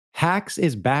Hacks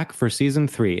is back for season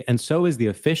 3, and so is the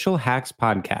official Hacks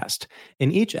podcast.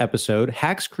 In each episode,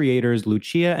 Hacks creators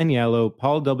Lucia Aniello,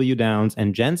 Paul W. Downs,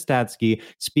 and Jen Statsky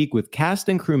speak with cast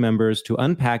and crew members to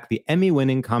unpack the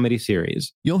Emmy-winning comedy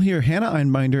series. You'll hear Hannah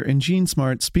Einbinder and Gene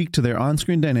Smart speak to their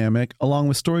on-screen dynamic, along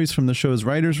with stories from the show's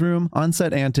writer's room,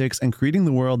 on-set antics, and creating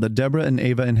the world that Deborah and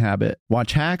Ava inhabit.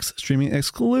 Watch Hacks, streaming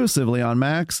exclusively on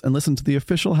Max, and listen to the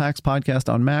official Hacks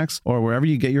podcast on Max or wherever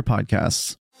you get your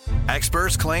podcasts.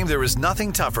 Experts claim there is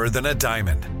nothing tougher than a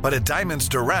diamond. But at Diamonds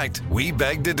Direct, we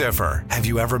beg to differ. Have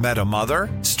you ever met a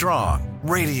mother? Strong,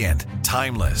 radiant,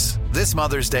 timeless. This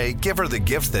Mother's Day, give her the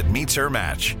gift that meets her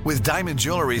match. With diamond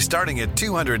jewelry starting at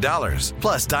 $200.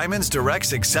 Plus Diamonds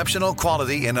Direct's exceptional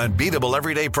quality and unbeatable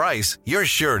everyday price, you're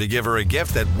sure to give her a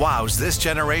gift that wows this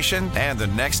generation and the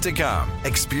next to come.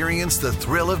 Experience the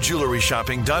thrill of jewelry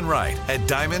shopping done right at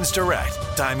Diamonds Direct.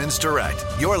 Diamonds Direct.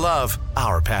 Your love,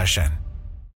 our passion.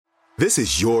 This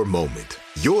is your moment,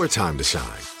 your time to shine,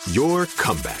 your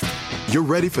comeback. You're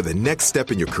ready for the next step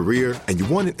in your career, and you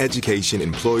want an education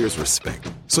employers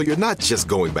respect. So you're not just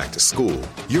going back to school,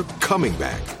 you're coming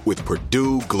back with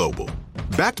Purdue Global.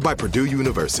 Backed by Purdue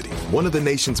University, one of the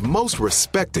nation's most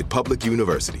respected public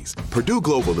universities, Purdue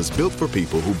Global is built for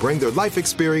people who bring their life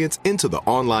experience into the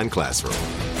online classroom.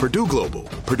 Purdue Global,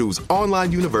 Purdue's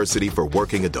online university for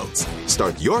working adults.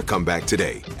 Start your comeback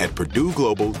today at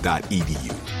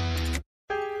purdueglobal.edu.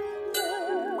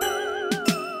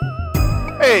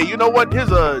 Hey, you know what?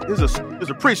 Here's a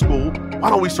preschool. Why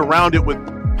don't we surround it with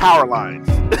power lines?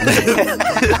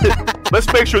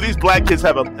 Let's make sure these black kids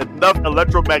have enough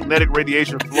electromagnetic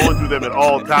radiation flowing through them at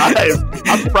all times.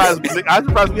 I'm surprised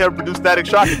we haven't produced Static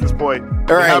Shock at this point.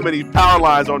 All right. How many power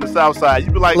lines on the south side?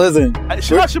 You'd be like, listen,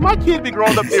 should my kid be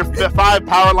growing up near 5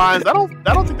 power lines? I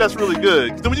don't think that's really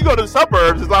good. Because when you go to the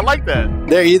suburbs, it's not like that.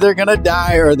 They're either gonna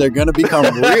die or they're gonna become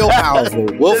real powerful.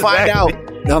 We'll find out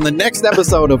on the next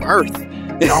episode of Earth.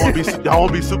 Y'all want to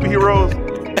be superheroes?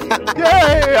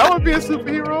 Yay! I want to be a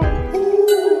superhero.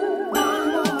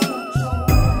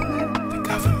 The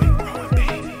government growing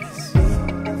babies,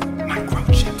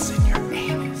 microchips in your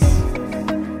anus.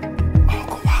 All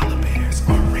koala bears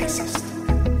are racist.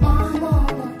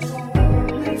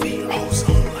 The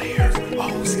ozone layer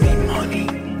owes me money.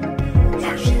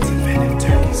 Martians invented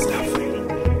turkey stuffing.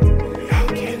 Y'all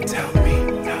can't tell me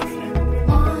nothing.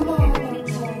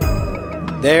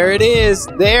 There it is.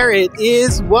 There it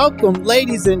is. Welcome,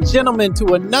 ladies and gentlemen,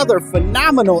 to another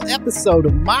phenomenal episode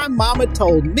of My Mama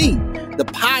Told Me, the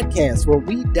podcast where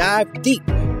we dive deep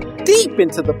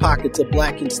into the pockets of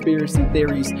black conspiracy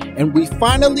theories, and we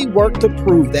finally work to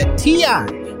prove that T.I.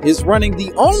 is running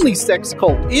the only sex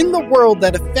cult in the world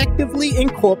that effectively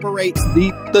incorporates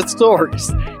the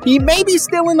stories. He may be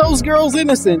stealing those girls'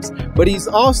 innocence, but he's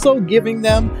also giving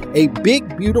them a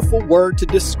big, beautiful word to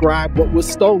describe what was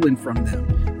stolen from them.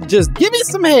 Just give me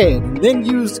some head and then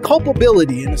use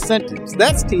culpability in a sentence.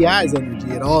 That's T.I.'s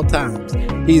energy at all times.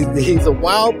 He's a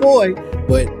wild boy,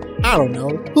 but I don't know.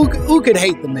 Who could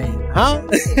hate the man, huh?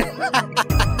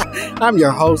 I'm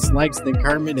your host, Langston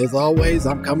Kerman. As always,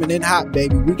 I'm coming in hot,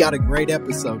 baby. We got a great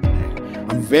episode today.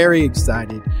 I'm very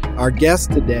excited. Our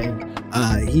guest today,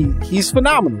 he's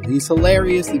phenomenal. He's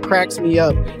hilarious. He cracks me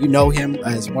up. You know him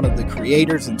as one of the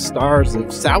creators and stars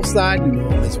of Southside. You know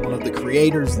him as one of the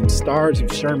creators and stars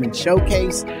of Sherman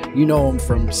Showcase. You know him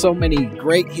from so many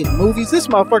great hit movies. This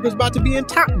motherfucker's about to be in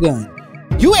Top Gun.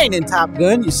 You ain't in Top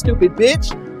Gun, you stupid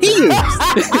bitch. He is.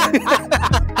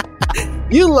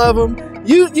 You love him.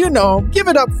 You know him. Give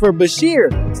it up for Bashir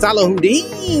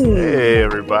Salahuddin. Hey,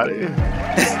 everybody.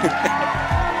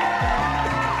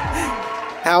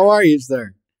 How are you,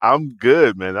 sir? I'm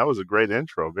good, man. That was a great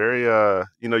intro. Very,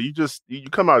 you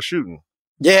come out shooting.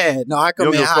 Yeah, no, I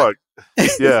come in hot.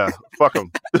 Fuck. Yeah, fuck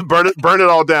them. Burn it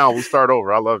all down. We'll start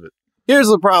over. I love it. Here's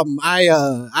the problem. I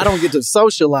don't get to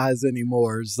socialize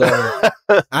anymore, so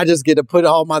I just get to put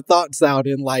all my thoughts out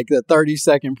in like a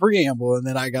 30-second preamble, and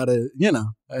then I gotta,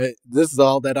 this is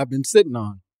all that I've been sitting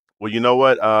on. Well, you know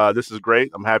what? This is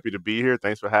great. I'm happy to be here.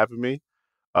 Thanks for having me.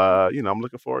 I'm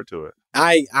looking forward to it.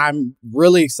 I'm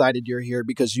really excited you're here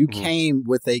because you came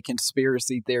with a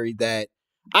conspiracy theory that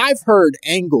I've heard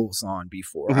angles on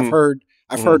before. Mm-hmm.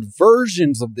 I've heard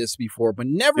versions of this before, but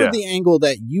never the angle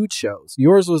that you chose.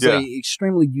 Yours was a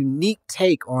extremely unique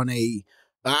take on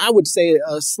I would say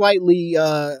a slightly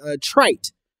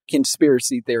trite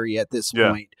conspiracy theory at this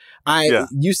point.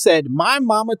 You said, my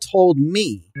mama told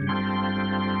me.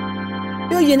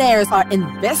 Billionaires are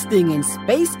investing in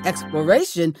space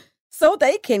exploration so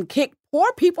they can kick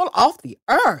poor people off the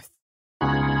earth.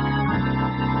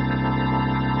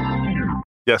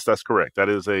 Yes, that's correct. That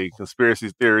is a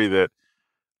conspiracy theory that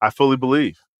I fully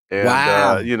believe.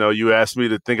 And, you asked me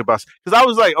to think about, because I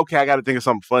was like, okay, I got to think of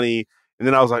something funny. And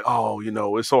then I was like, oh,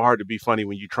 it's so hard to be funny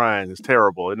when you try and it's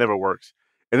terrible. It never works.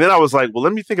 And then I was like, well,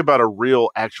 let me think about a real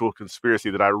actual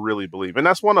conspiracy that I really believe. And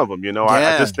that's one of them,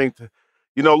 I just think,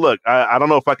 look, I don't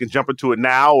know if I can jump into it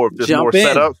now or if there's more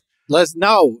setup. Let's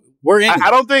know. We're in.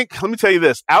 I don't think, let me tell you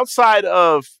this, outside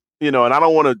of, and I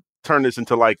don't want to turn this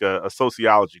into like a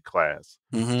sociology class.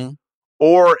 Mm-hmm.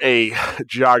 Or a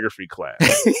geography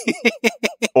class,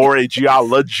 or a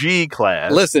geology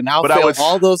class. Listen, I'll fail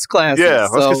all those classes. Yeah,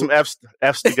 let's get some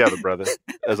F's together, brother.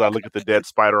 As I look at the dead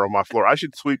spider on my floor, I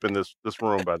should sweep in this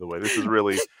room. By the way, this is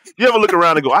really. You ever look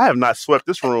around and go, I have not swept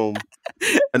this room,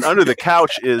 and under the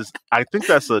couch is, I think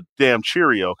that's a damn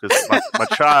Cheerio because my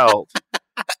child.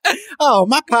 Oh,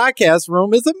 my podcast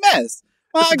room is a mess.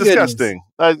 It's disgusting.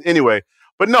 Anyway,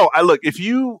 but no, if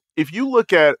you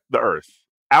look at the Earth.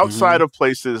 Outside of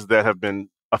places that have been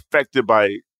affected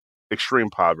by extreme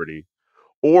poverty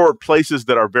or places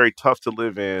that are very tough to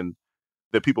live in,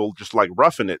 that people just like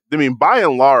roughing it. I mean, by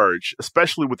and large,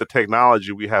 especially with the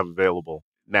technology we have available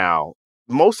now,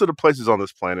 most of the places on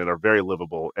this planet are very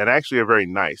livable and actually are very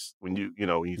nice when you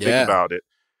think about it.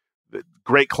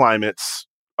 Great climates.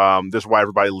 That's why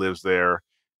everybody lives there.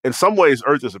 In some ways,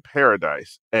 Earth is a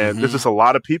paradise. And there's just a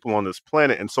lot of people on this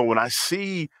planet. And so when I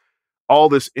see all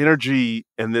this energy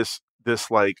and this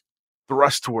like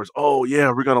thrust towards, oh yeah,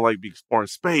 we're gonna like be exploring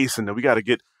space, and then we gotta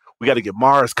get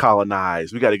Mars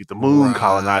colonized, we gotta get the moon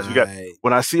colonized.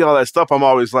 When I see all that stuff, I'm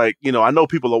always like, I know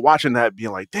people are watching that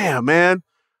being like, damn man,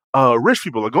 rich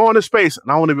people are going to space, and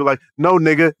I want to be like, no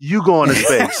nigga, you going to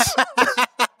space.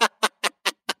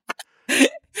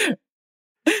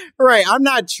 Right. I'm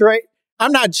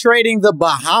not trading the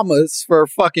Bahamas for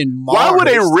fucking Mars. Why would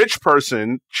a rich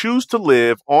person choose to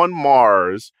live on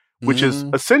Mars, which is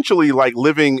essentially like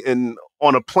living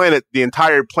on a planet? The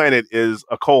entire planet is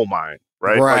a coal mine,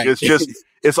 right? Like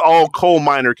it's all coal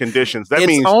miner conditions. That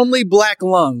means only black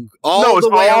lung.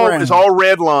 It's all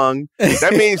red lung.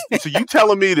 That means, so you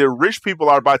telling me that rich people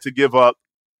are about to give up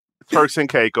Turks and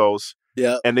Caicos,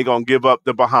 and they're going to give up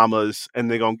the Bahamas, and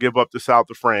they're going to give up the south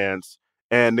of France,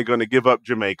 and they're going to give up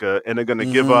Jamaica, and they're going to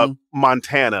give up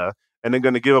Montana, and they're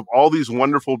going to give up all these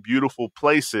wonderful, beautiful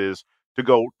places to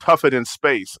go tough it in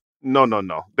space. No.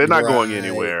 They're not going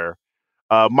anywhere.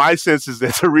 My sense is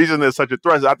that the reason there's such a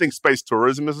thrust, I think space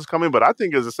tourism is coming, but I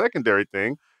think as a secondary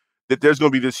thing, that there's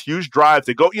going to be this huge drive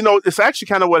to go. It's actually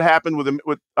kind of what happened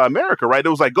with America, right? It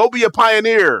was like, go be a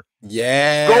pioneer.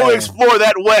 Yeah. Go explore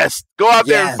that West. Go out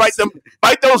there and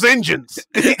fight those engines.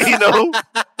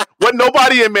 Wasn't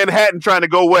nobody in Manhattan trying to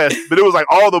go west, but it was like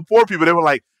all the poor people. They were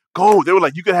like, go. They were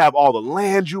like, you could have all the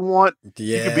land you want.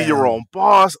 Yeah. You could be your own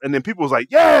boss. And then people was like,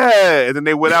 yeah. And then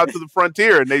they went out to the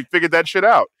frontier and they figured that shit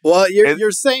out. Well,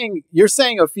 you're saying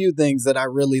a few things that I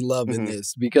really love in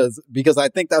this because I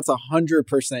think that's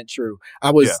 100% true.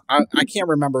 I can't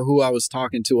remember who I was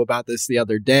talking to about this the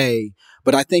other day,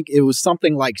 but I think it was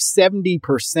something like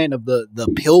 70% of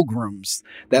the pilgrims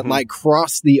that like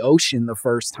crossed the ocean the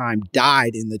first time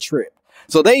died in the trip.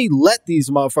 So they let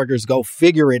these motherfuckers go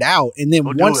figure it out. And then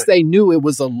once they knew it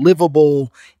was a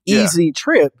livable, easy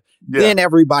trip, then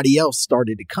everybody else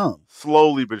started to come.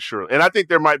 Slowly but surely. And I think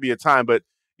there might be a time, but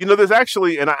there's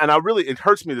actually, and I really, it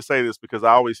hurts me to say this because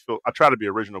I always feel, I try to be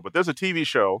original, but there's a TV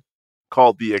show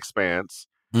called The Expanse,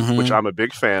 which I'm a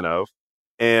big fan of.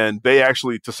 And they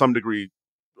actually, to some degree,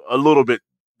 a little bit,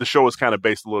 the show is kind of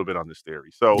based a little bit on this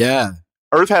theory. So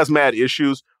Earth has mad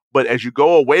issues. But as you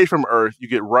go away from Earth, you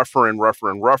get rougher and rougher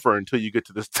and rougher until you get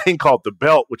to this thing called the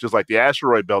belt, which is like the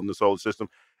asteroid belt in the solar system.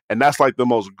 And that's like the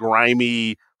most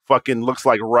grimy, fucking looks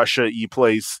like Russia-y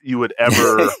place you would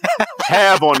ever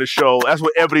have on the show. That's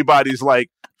what everybody's like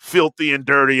filthy and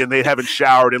dirty and they haven't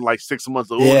showered in like 6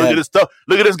 months. Look at this stuff.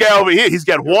 Look at this guy over here. He's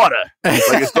got water.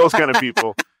 Like it's those kind of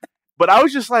people. But I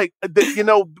was just like,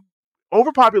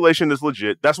 overpopulation is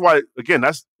legit. That's why, again,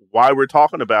 that's why we're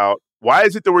talking about, why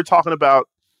is it that we're talking about,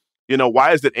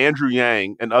 why is it Andrew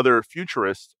Yang and other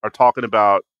futurists are talking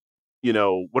about,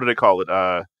 what do they call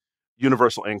it?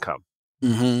 Universal income.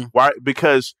 Why?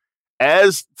 Because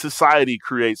as society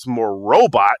creates more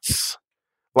robots,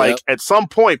 at some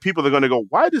point, people are going to go,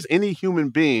 why does any human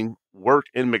being work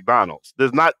in McDonald's?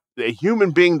 A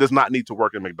human being does not need to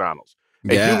work in McDonald's.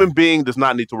 A human being does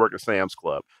not need to work at Sam's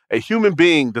Club. A human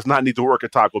being does not need to work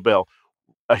at Taco Bell.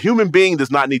 A human being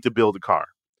does not need to build a car.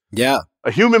 Yeah.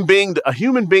 A human being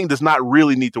does not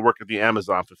really need to work at the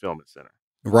Amazon fulfillment center.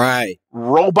 Right.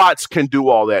 Robots can do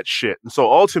all that shit. And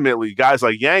so ultimately, guys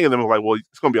like Yang and them are like, well,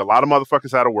 it's going to be a lot of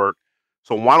motherfuckers out of work.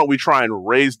 So why don't we try and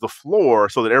raise the floor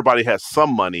so that everybody has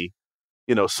some money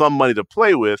to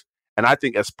play with? And I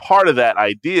think as part of that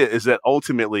idea is that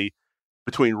ultimately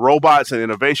between robots and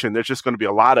innovation, there's just going to be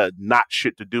a lot of not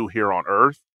shit to do here on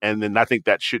Earth. And then I think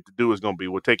that shit to do is going to be,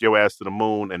 we'll take your ass to the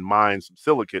moon and mine some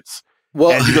silicates.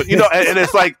 Well, and, and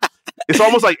it's like, it's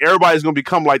almost like everybody's going to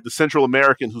become like the Central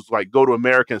American who's like, go to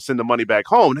America and send the money back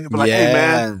home. They're going to be like, hey,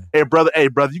 man, hey, brother,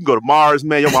 you can go to Mars,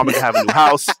 man. Your mama can have a new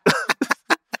house.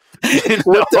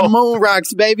 With the moon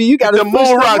rocks, baby. You got the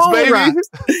moon rocks, baby. Rocks.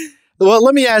 Well,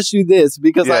 let me ask you this,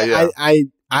 because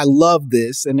I love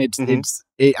this. And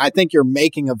I think you're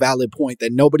making a valid point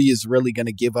that nobody is really going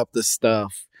to give up the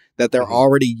stuff that they're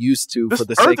already used to for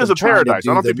the sake of Earth is a paradise.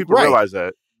 I don't think people realize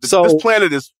that. This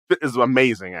planet is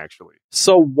amazing, actually.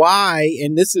 So why,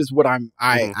 and this is what I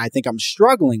think I'm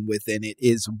struggling with in it,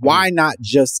 is why not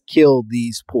just kill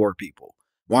these poor people?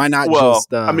 Why not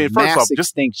just mass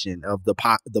extinction of the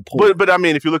poor? But I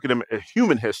mean, if you look at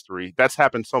human history, that's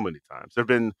happened so many times. There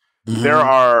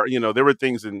were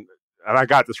things and I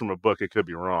got this from a book. It could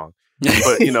be wrong,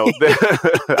 but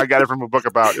I got it from a book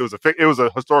about it was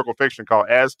a historical fiction called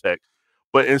Aztec.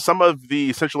 But in some of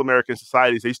the Central American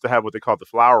societies, they used to have what they called the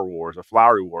flower wars or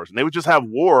flowery wars. And they would just have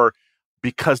war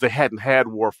because they hadn't had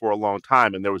war for a long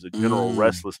time. And there was a general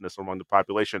restlessness among the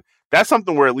population. That's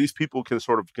something where at least people can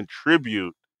sort of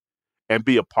contribute and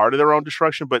be a part of their own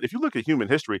destruction. But if you look at human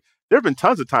history, there have been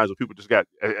tons of times where people just got,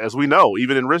 as we know,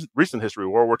 even in recent history,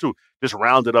 World War II, just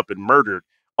rounded up and murdered.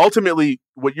 Ultimately,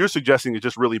 what you're suggesting is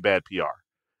just really bad PR.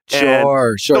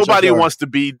 Sure. Nobody wants to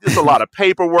be. It's a lot of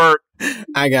paperwork.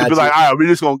 I got to be like, all right, we're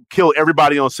just gonna kill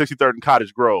everybody on 63rd and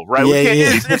Cottage Grove, right?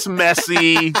 It's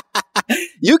messy.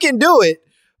 You can do it,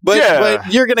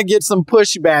 but you're gonna get some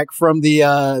pushback from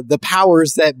the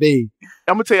powers that be.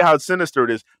 I'm gonna tell you how sinister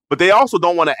it is, but they also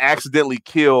don't want to accidentally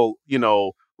kill,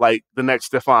 like the next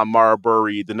Stefan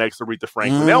Marbury, the next Aretha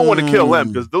Franklin. They don't want to kill them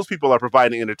because those people are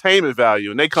providing entertainment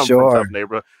value and they come from a tough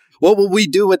neighborhood. What will we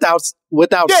do without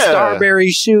Starberry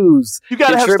shoes? You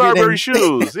got to have Starberry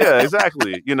shoes. Yeah,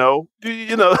 exactly. So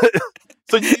we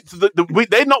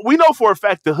know for a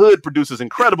fact the hood produces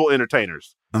incredible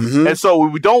entertainers, and so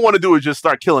what we don't want to do is just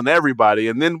start killing everybody,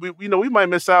 and then we might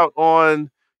miss out on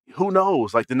who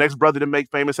knows, like the next brother to make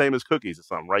Famous Amos cookies or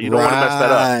something, right? You don't want to mess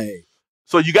that up.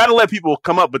 So you got to let people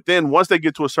come up, but then once they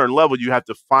get to a certain level, you have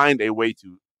to find a way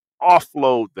to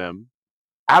offload them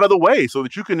out of the way so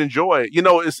that you can enjoy.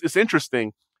 It's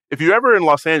interesting. If you're ever in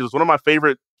Los Angeles, one of my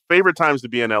favorite times to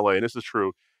be in LA, and this is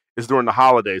true, is during the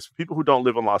holidays. For people who don't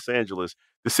live in Los Angeles,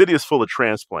 the city is full of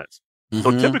transplants.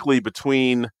 So typically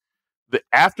between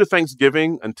after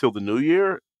Thanksgiving until the New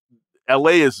Year,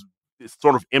 LA it's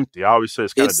sort of empty. I always say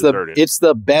it's kind of deserted. It's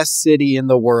the best city in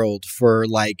the world for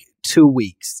like 2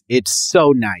 weeks. It's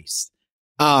so nice.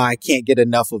 I can't get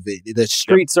enough of it. The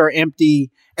streets are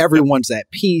empty. Everyone's at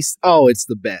peace. Oh, it's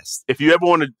the best. If you ever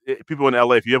want to, people in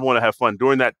LA, if you ever want to have fun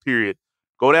during that period,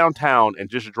 go downtown and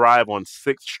just drive on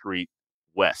 6th Street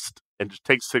West and just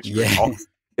take 6th Street off.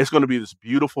 It's going to be this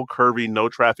beautiful, curvy, no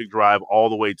traffic drive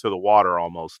all the way to the water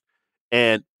almost.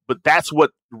 But that's what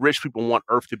rich people want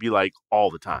Earth to be like all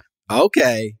the time.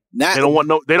 Okay. They don't want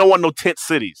no tent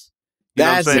cities. You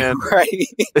That's know what I'm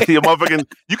right.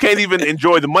 You can't even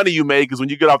enjoy the money you make because when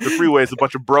you get off the freeway, it's a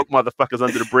bunch of broke motherfuckers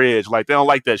under the bridge. Like, they don't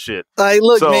like that shit. Like,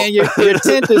 look, man, your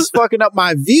tent is fucking up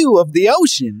my view of the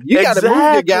ocean. You got to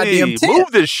move your goddamn tent.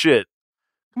 Move this shit.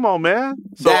 Come on, man.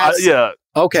 So,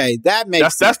 okay, that makes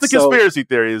sense. That's the conspiracy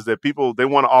theory, is that they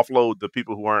want to offload the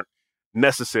people who aren't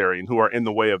necessary and who are in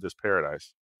the way of this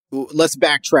paradise. Let's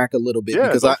backtrack a little bit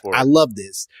because I love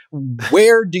this.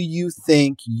 Where do you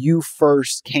think you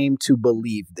first came to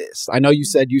believe this? I know you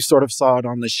said you sort of saw it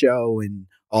on the show and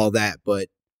all that, but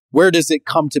where does it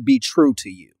come to be true to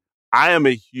you? I am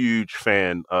a huge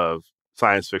fan of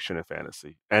science fiction and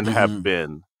fantasy and have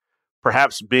been.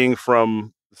 Perhaps being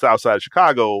from the south side of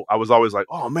Chicago, I was always like,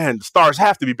 oh man, the stars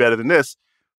have to be better than this.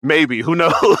 Maybe, who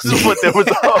knows? But there was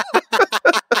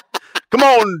come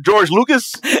on, George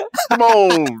Lucas. Come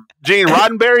on, Gene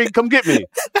Roddenberry. Come get me.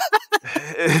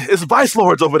 It's Vice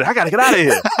Lords over there. I got to get out of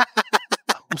here.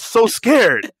 I'm so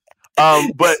scared.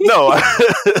 But no,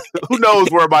 who knows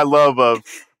where my love of,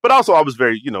 but also I was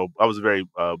very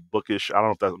bookish. I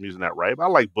don't know if I'm using that right, but I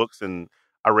like books and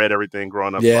I read everything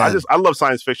growing up. Yeah. I love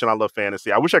science fiction. I love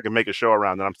fantasy. I wish I could make a show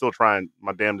around that. I'm still trying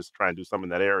my damnedest to try and do something in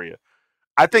that area.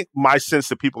 I think my sense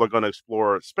that people are going to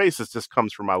explore spaces just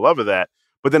comes from my love of that.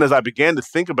 But then as I began to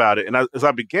think about it, and as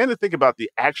I began to think about the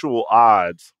actual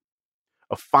odds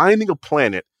of finding a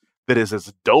planet that is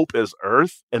as dope as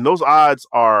Earth, and those odds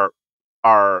are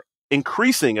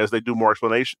increasing as they do more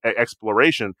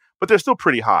exploration, but they're still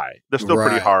pretty high. They're still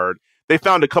pretty hard. They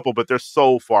found a couple, but they're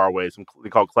so far away. They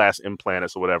call Class M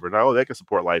planets or whatever. Now, they can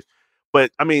support life.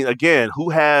 But I mean, again, who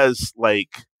has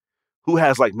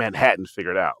Manhattan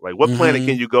figured out? Like, what planet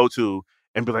can you go to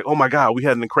and be like, oh my God, we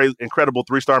had an incredible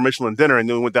 3-star Michelin dinner, and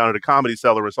then we went down to the Comedy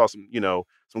Cellar and saw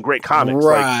some great comics.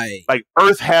 Right. Like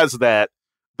Earth has that.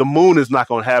 The moon is not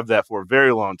going to have that for a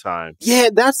very long time. Yeah,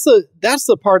 that's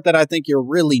the part that I think you're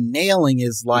really nailing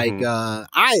is like,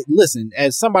 I listen,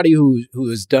 as somebody who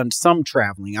has done some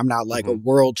traveling, I'm not like a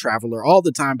world traveler all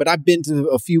the time, but I've been to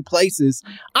a few places.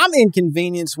 I'm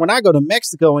inconvenienced when I go to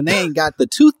Mexico and they ain't got the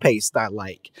toothpaste I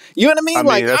like. You know what I mean? I'm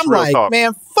like, talk.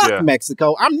 Man, fuck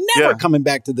Mexico. I'm never coming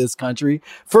back to this country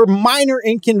for minor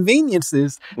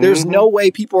inconveniences. There's no way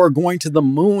people are going to the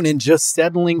moon and just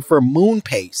settling for moon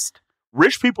paste.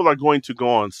 Rich people are going to go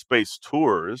on space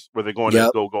tours where they're going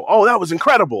to go, oh, that was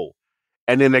incredible.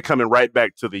 And then they're coming right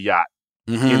back to the yacht,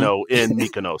 in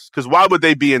Mykonos. Because why would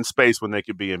they be in space when they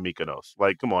could be in Mykonos?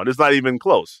 Like, come on, it's not even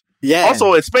close. Yeah.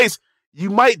 Also, in space, you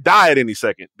might die at any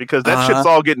second because that shit's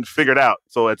all getting figured out.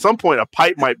 So at some point, a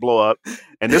pipe might blow up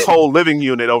and this whole living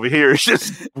unit over here is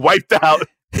just wiped out.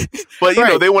 But, you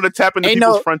know, they want to tap into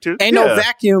people's frontiers. Ain't no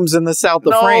vacuums in the south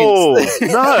of France.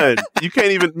 None. You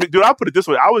can't even... Dude, I'll put it this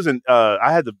way.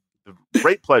 I had the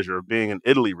great pleasure of being in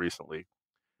Italy recently,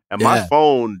 and my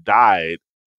phone died,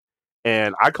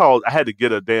 and I had to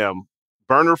get a damn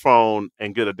burner phone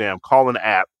and get a damn calling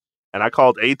app, and I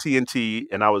called AT&T,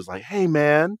 and I was like, hey,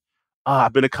 man,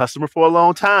 I've been a customer for a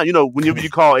long time. You know, when you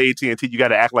call AT&T, you got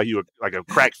to act like you're like a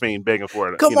crack fiend begging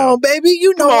for it. Come on, baby.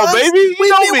 You know us. Baby. You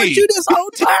know been me. with you this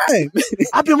whole time.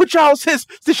 I've been with y'all since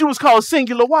you was called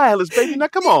Singular Wireless, baby. Now,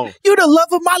 come on. You the love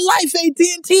of my life,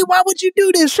 AT&T. Why would you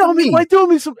do this for me? Why do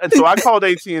me some? And so I called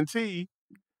AT&T,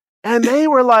 and they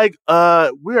were like,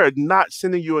 we are not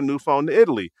sending you a new phone to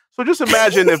Italy. So just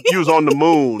imagine if you was on the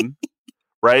moon,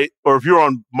 right? Or if you're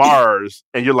on Mars,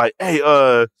 and you're like, hey,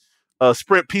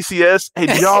 Sprint PCS. Hey,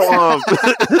 do y'all,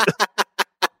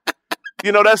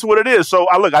 that's what it is. So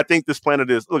I think this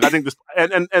planet is,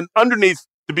 and underneath,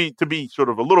 to be sort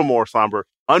of a little more somber,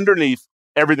 underneath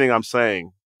everything I'm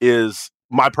saying is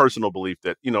my personal belief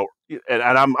that, and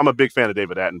I'm a big fan of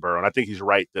David Attenborough, and I think he's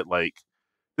right that like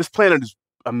this planet is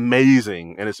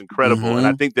amazing and it's incredible. And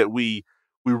I think that we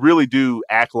really do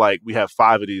act like we have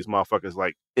 5 of these motherfuckers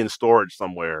like in storage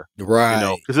somewhere.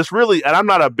 Right. Because it's really, and I'm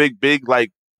not a big,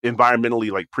 like,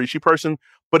 environmentally like preachy person,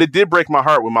 but it did break my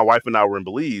heart when my wife and I were in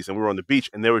Belize and we were on the beach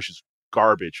and there was just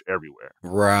garbage everywhere.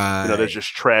 Right. There's just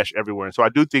trash everywhere. And so I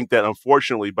do think that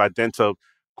unfortunately by dint of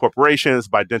corporations,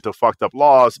 by dint of fucked up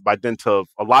laws, by dint of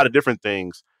a lot of different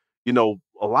things,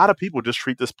 a lot of people just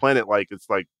treat this planet like it's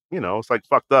like, it's like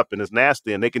fucked up and it's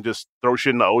nasty and they can just throw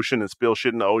shit in the ocean and spill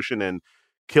shit in the ocean and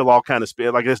kill all kind of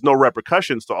spill. Like there's no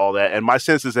repercussions to all that. And my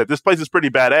sense is that this place is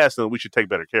pretty badass and we should take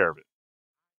better care of it.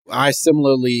 I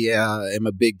similarly am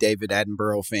a big David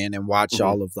Attenborough fan and watch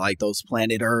all of like those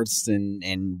Planet Earths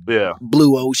and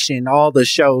Blue Ocean, all the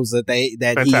shows that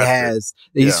he has.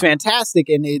 He's fantastic.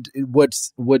 And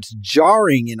what's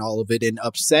jarring in all of it and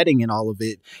upsetting in all of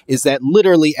it is that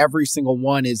literally every single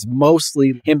one is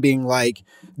mostly him being like,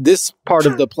 this part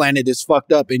of the planet is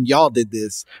fucked up and y'all did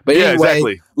this. But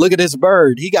anyway, look at this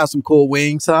bird. He got some cool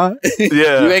wings, huh?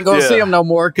 Yeah. You ain't gonna see him no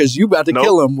more because you about to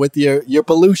kill him with your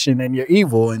pollution and your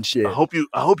evil and shit. I hope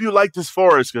you like this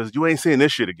forest because you ain't seeing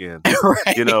this shit again.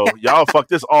 Right. Y'all fucked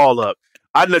this all up.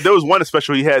 There was one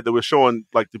special he had that was showing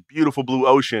like the beautiful blue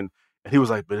ocean, and he was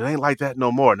like, "But it ain't like that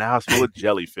no more. Now it's full of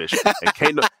jellyfish,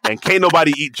 and can't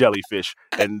nobody eat jellyfish,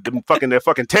 and they're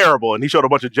fucking terrible." And he showed a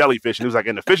bunch of jellyfish, and he was like,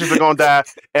 "And the fishes are gonna die."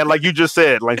 And like you just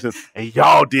said, Langston, and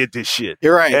y'all did this shit.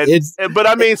 You're right. But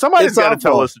I mean, somebody's got to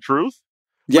tell us the truth.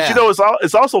 Yeah. But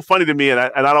it's also funny to me, and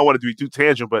I don't want it to be too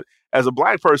tangent, but as a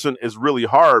Black person, it's really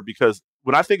hard because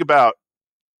when I think about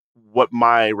what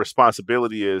my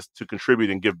responsibility is to contribute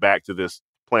and give back to this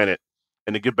planet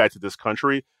and to give back to this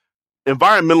country,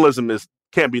 environmentalism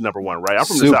can't be number one, right? I'm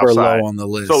from the South Side. Low on the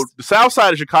list. So the South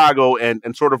Side of Chicago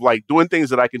and sort of like doing things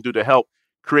that I can do to help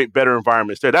create better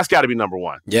environments there, that's got to be number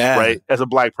one, right? As a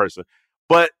Black person.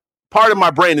 But part of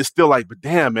my brain is still like, but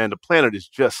damn, man, the planet is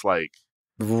just like,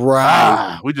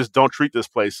 right. We just don't treat this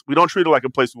place. We don't treat it like a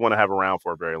place we want to have around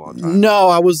for a very long time. No,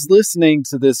 I was listening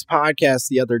to this podcast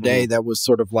the other day that was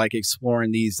sort of like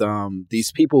exploring these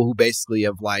people who basically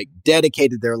have like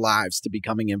dedicated their lives to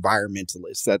becoming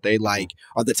environmentalists, that they like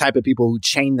are the type of people who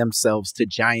chain themselves to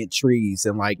giant trees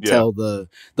and like tell the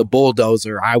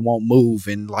bulldozer, I won't move.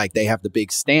 And like they have the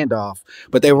big standoff.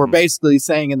 But they were basically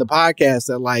saying in the podcast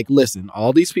that like, listen,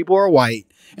 all these people are white.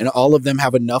 and all of them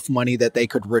have enough money that they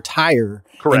could retire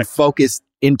Correct. and focus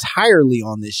entirely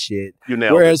on this shit. You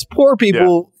nailed Whereas it. poor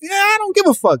people, I don't give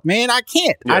a fuck, man. I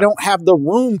can't. Yeah. I don't have the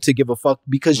room to give a fuck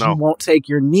because No. you won't take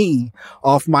your knee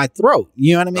off my throat.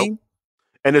 You know what I mean?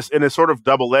 And it's sort of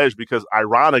double-edged because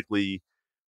ironically,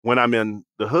 when I'm in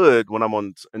the hood, when I'm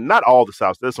on, and not all the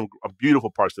South, there's some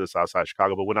beautiful parts of the South Side of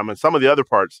Chicago, but when I'm in some of the other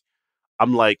parts,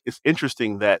 I'm like, it's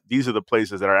interesting that these are the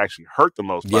places that are actually hurt the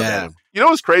most by that. You know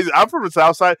what's crazy? I'm from the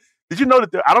South Side. Did you know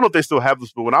that I don't know if they still have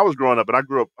this, but when I was growing up, and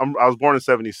I was born in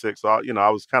 76, so I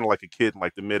was kind of like a kid in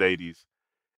like the mid 80s.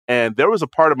 And there was a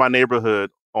part of my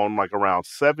neighborhood on like around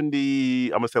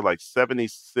 70, I'm going to say like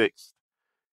 76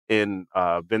 in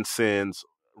Vincennes,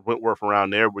 Wentworth,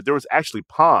 around there, where there was actually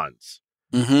ponds.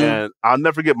 Mm-hmm. And I'll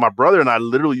never forget, my brother and I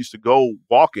literally used to go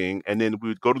walking, and then we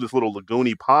would go to this little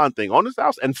lagoony pond thing on this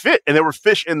house and there were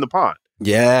fish in the pond.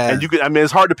 Yeah. And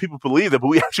it's hard to people believe that, but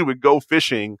we actually would go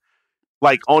fishing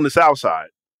like on the South Side,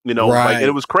 Right. like, and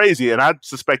it was crazy. And I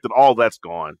suspect that all that's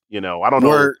gone, I don't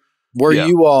know. Were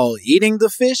you all eating the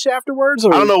fish afterwards?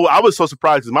 Or? I don't know. I was so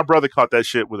surprised because my brother caught that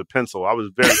shit with a pencil. I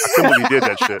couldn't believe he did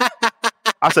that shit.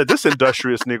 I said, this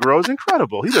industrious Negro is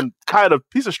incredible. He done tied a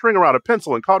piece of string around a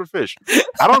pencil and caught a fish.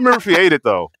 I don't remember if he ate it,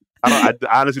 though. I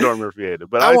honestly don't remember if he ate it.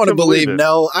 But I want to believe,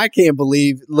 no, I can't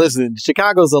believe. Listen,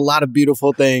 Chicago's a lot of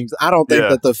beautiful things. I don't think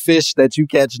that the fish that you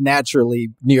catch naturally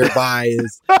nearby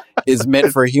is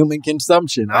meant for human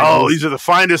consumption. These are the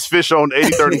finest fish on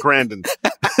 83rd and Crandon.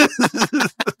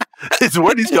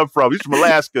 Where these come from? These from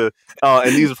Alaska,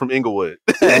 and these are from Inglewood.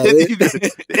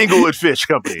 The Inglewood Fish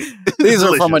Company. These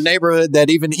are from a neighborhood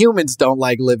that even humans don't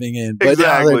like living in, but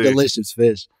they're delicious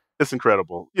fish. It's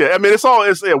incredible. Yeah,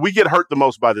 we get hurt the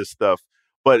most by this stuff.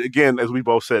 But again, as we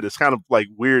both said, it's kind of like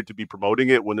weird to be promoting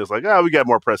it when it's like, we got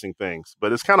more pressing things.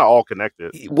 But it's kind of all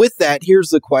connected. With that, here's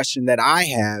the question that I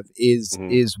have is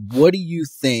what do you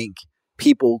think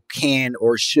people can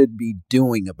or should be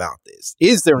doing about this?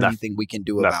 Is there anything we can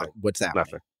do about what's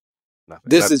happening? Nothing.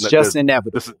 This is just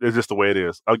inevitable. It's just the way it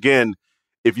is. Again,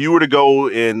 if you were to go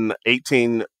in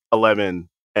 1811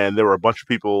 and there were a bunch of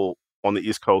people on the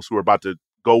East Coast who were about to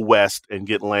go west and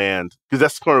get land, because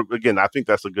that's kind of, again, I think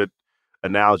that's a good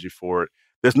analogy for it.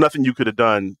 There's nothing you could have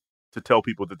done to tell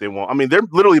people that they won't. I mean, there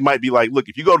literally might be like, look,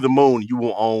 if you go to the moon, you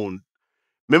will own.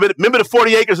 Remember the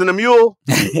 40 acres and a mule?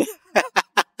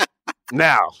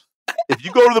 Now, if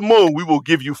you go to the moon, we will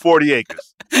give you 40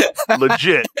 acres.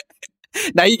 Legit.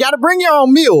 Now, you got to bring your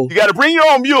own mule. You got to bring your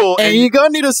own mule. And you're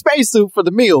going to need a spacesuit for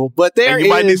the mule. But you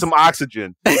might need some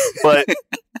oxygen.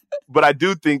 But I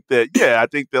do think that, I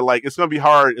think that like it's going to be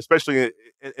hard, especially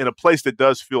in a place that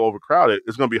does feel overcrowded.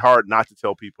 It's going to be hard not to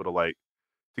tell people to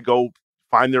go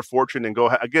find their fortune and go.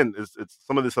 Again, it's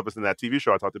some of this stuff is in that TV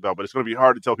show I talked about, but it's going to be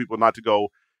hard to tell people not to go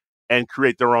and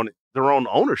create their own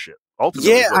ownership.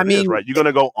 Ultimately, right? You're going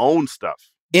to go own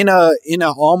stuff. In a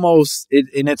almost,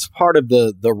 and it's part of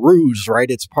the ruse, right?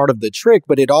 It's part of the trick,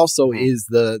 but it also is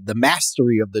the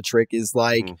mastery of the trick is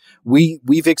like,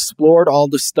 we've explored all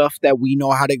the stuff that we know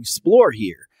how to explore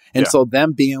here. And so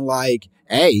them being like,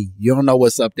 hey, you don't know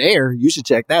what's up there. You should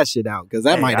check that shit out. Cause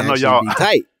that might actually be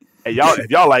tight. Hey, if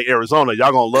y'all like Arizona,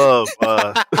 y'all gonna love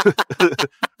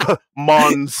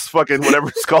Mons fucking whatever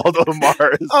it's called on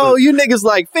Mars. Oh, you niggas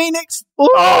like Phoenix? Ooh, you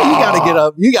gotta get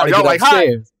up. You gotta get like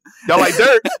upstairs. Y'all like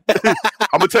dirt?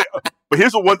 I'm gonna tell you. But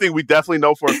here's the one thing we definitely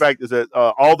know for a fact is that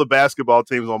all the basketball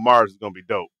teams on Mars is gonna be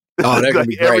dope. Oh, they're gonna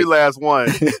be great. Every last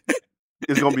one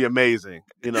is gonna be amazing,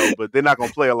 but they're not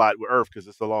gonna play a lot with Earth because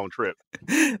it's a long trip.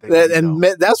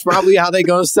 That's probably how they're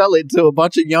gonna sell it to a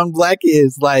bunch of young black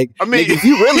kids. Like, I mean, if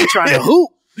you really trying to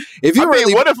hoop,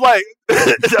 what if like,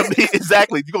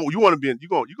 exactly, you want to be,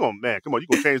 man, come on, you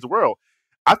gonna change the world.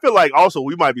 I feel like also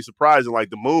we might be surprised and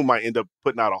like the moon might end up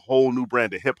putting out a whole new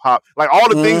brand of hip hop. Like all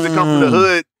the things that come from the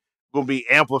hood gonna be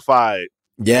amplified.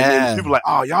 Yeah, and people like,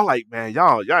 oh, y'all like, man,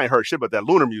 y'all ain't heard shit about that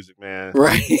lunar music, man.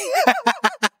 Right.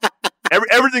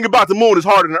 Everything about the moon is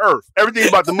harder than Earth. Everything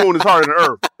about the moon is harder than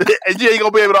Earth. And you ain't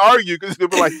gonna be able to argue because it's gonna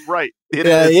be like, right.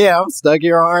 Yeah, I'm stuck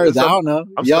here on Earth. I don't know.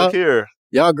 I'm stuck here.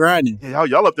 Y'all grinding. Yeah,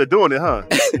 y'all up there doing it, huh?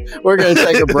 We're going to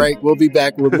take a break. We'll be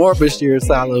back with more Bashir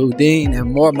Salahuddin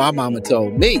and more My Mama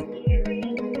Told Me.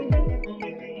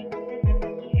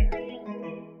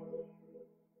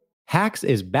 Hacks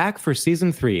is back for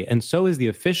season 3, and so is the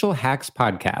official Hacks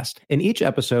podcast. In each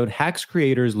episode, Hacks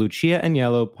creators Lucia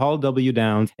Aniello, Paul W.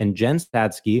 Downs, and Jen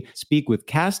Statsky speak with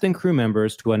cast and crew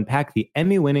members to unpack the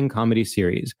Emmy-winning comedy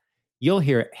series. You'll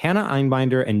hear Hannah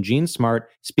Einbinder and Jean Smart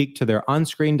speak to their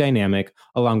on-screen dynamic,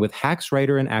 along with Hacks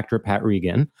writer and actor Pat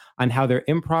Regan, on how their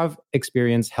improv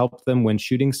experience helped them when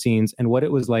shooting scenes and what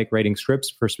it was like writing scripts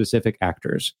for specific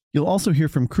actors. You'll also hear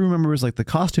from crew members like the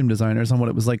costume designers on what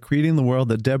it was like creating the world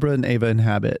that Deborah and Ava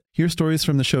inhabit. Hear stories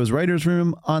from the show's writer's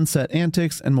room, on-set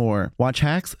antics, and more. Watch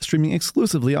Hacks streaming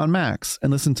exclusively on Max,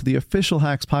 and listen to the official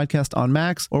Hacks podcast on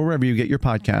Max or wherever you get your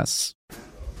podcasts.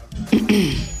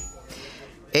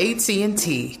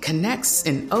 AT&T connects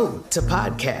an ode to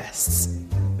podcasts.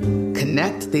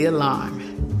 Connect the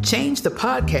alarm. Change the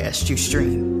podcast you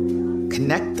stream.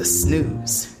 Connect the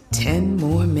snooze. 10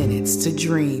 more minutes to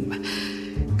dream.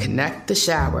 Connect the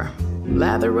shower.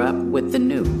 Lather up with the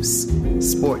news.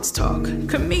 Sports talk,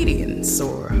 comedians,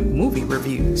 or movie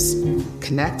reviews.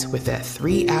 Connect with that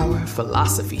 3-hour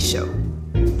philosophy show.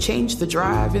 Change the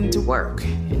drive into work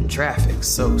in traffic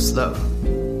so slow.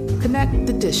 Connect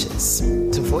the dishes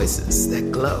to voices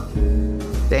that glow.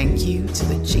 Thank you to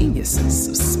the geniuses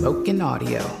of spoken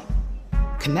audio.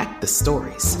 Connect the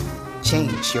stories.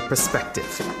 Change your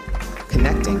perspective.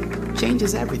 Connecting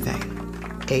changes everything.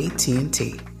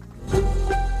 AT&T.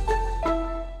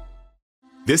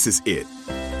 This is it.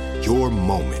 Your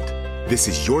moment. This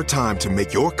is your time to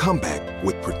make your comeback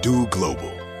with Purdue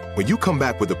Global. When you come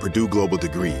back with a Purdue Global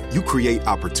degree, you create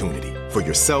opportunity for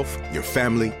yourself, your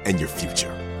family, and your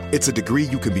future. It's a degree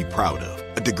you can be proud of,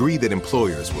 a degree that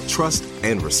employers will trust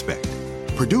and respect.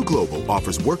 Purdue Global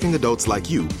offers working adults like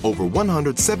you over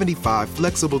 175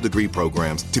 flexible degree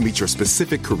programs to meet your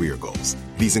specific career goals.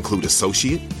 These include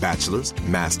associate, bachelor's,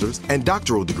 master's, and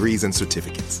doctoral degrees and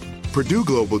certificates. Purdue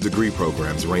Global degree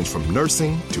programs range from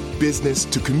nursing to business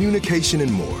to communication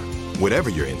and more. Whatever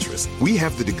your interest, we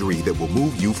have the degree that will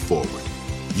move you forward.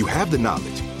 You have the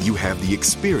knowledge, you have the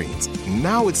experience.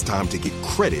 Now it's time to get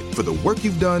credit for the work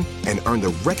you've done and earn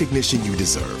the recognition you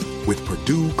deserve with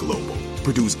Purdue Global,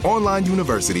 Purdue's online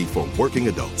university for working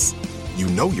adults. You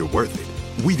know you're worth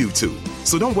it. We do too.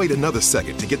 So don't wait another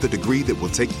second to get the degree that will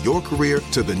take your career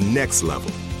to the next level.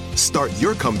 Start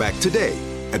your comeback today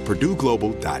at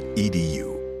purdueglobal.edu.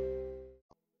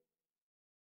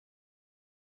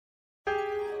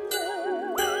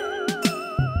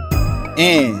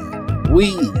 And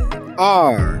we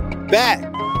are back.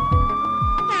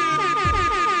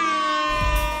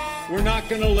 We're not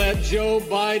going to let Joe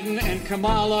Biden and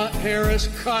Kamala Harris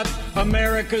cut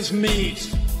America's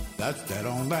meat. That's that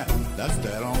on that. That's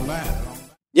that on that.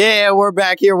 Yeah, we're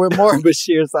back here with more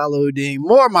Bashir Salahuddin,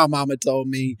 more My Mama Told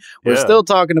Me. We're still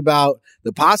talking about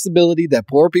the possibility that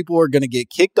poor people are going to get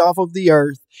kicked off of the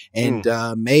earth and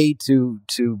made to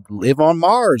live on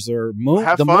Mars or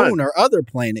moon or other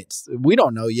planets. We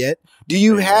don't know yet. Do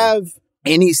you have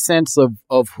any sense of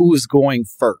who's going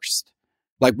first?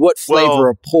 Like what flavor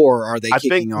of poor are they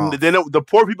kicking off? Then the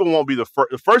poor people won't be the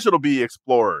first. First, it'll be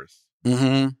explorers.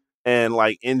 Mm-hmm. And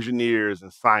like engineers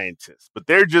and scientists, but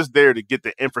they're just there to get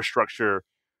the infrastructure.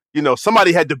 You know,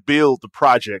 somebody had to build the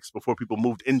projects before people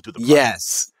moved into the projects.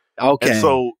 Yes. Okay. And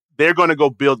so they're going to go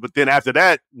build, but then after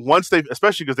that, once they,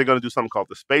 especially because they're going to do something called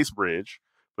the Space Bridge.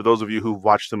 For those of you who've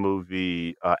watched the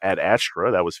movie Ad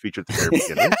Astra, that was featured at the very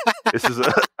beginning. This is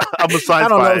I'm a science I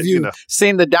don't know if you've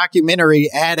seen the documentary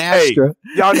Ad Astra.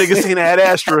 Hey, y'all niggas seen Ad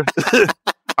Astra.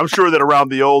 I'm sure that around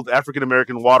the old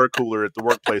African-American water cooler at the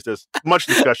workplace, there's much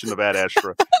discussion of Ad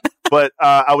Astra. But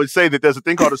I would say that there's a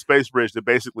thing called a space bridge that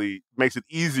basically makes it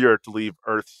easier to leave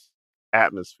Earth's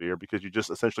atmosphere because you're just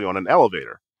essentially on an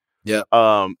elevator. Yeah.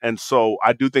 And so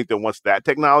I do think that once that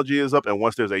technology is up and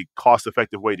once there's a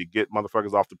cost-effective way to get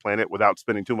motherfuckers off the planet without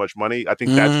spending too much money, I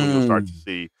think that's when you'll start to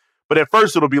see. But at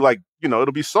first it'll be like, you know,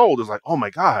 it'll be sold as like, oh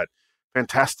my God,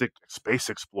 fantastic space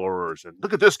explorers. And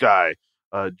look at this guy.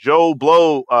 Joe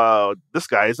Blow, this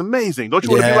guy is amazing. Don't you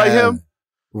want to be like him?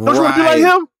 Don't you want to be like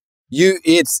him?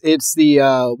 It's the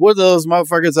what are those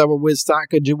motherfuckers that were with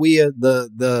Sacagawea?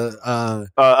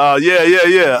 You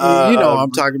know what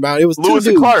I'm talking about. It was Lewis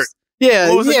and Clark.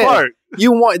 Yeah, Lewis and Clark.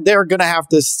 They're gonna have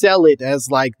to sell it as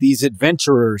like these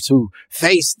adventurers who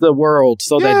face the world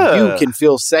so that you can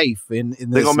feel safe in this.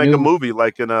 They're gonna make a movie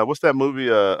like in what's that movie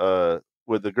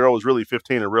where the girl was really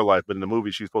 15 in real life, but in the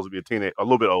movie she's supposed to be a teenager, a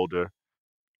little bit older.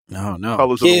 No.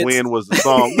 Colors of the Wind was the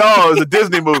song. No, it was a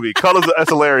Disney movie. That's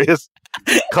hilarious.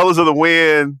 Colors of the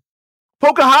Wind.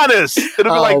 Pocahontas.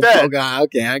 It'll be like that.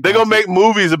 Okay. They're gonna make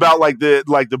movies about like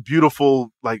the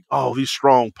beautiful, like, oh, these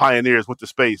strong pioneers went to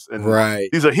space. And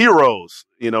these are heroes,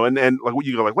 you know, and like what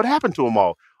you go like, what happened to them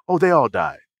all? Oh, they all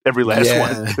died. Every last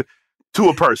one. To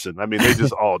a person. I mean, they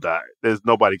just all died.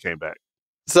 Nobody came back.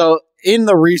 So in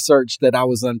the research that I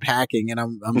was unpacking, and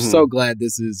I'm so glad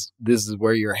this is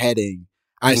where you're heading.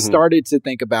 I started to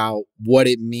think about what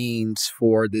it means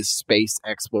for this space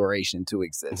exploration to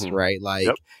exist, right? Like,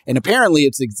 and apparently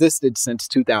it's existed since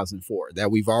 2004,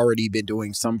 that we've already been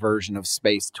doing some version of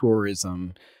space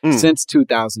tourism since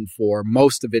 2004.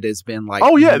 Most of it has been like,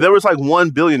 there was like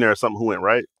one billionaire or something who went,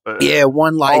 right?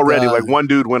 One like already, like one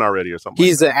dude went already or something.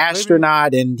 He's an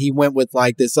astronaut, and he went with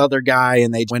like this other guy,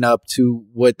 and they went up to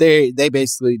what they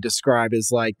basically describe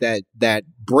as like that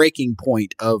breaking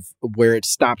point of where it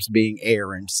stops being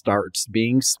air and starts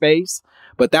being space.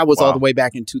 But that was all the way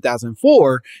back in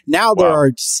 2004. Now there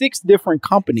are 6 different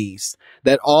companies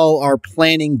that all are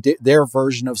planning their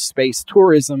version of space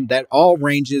tourism that all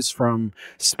ranges from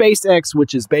SpaceX,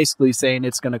 which is basically saying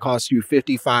it's going to cost you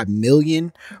 $55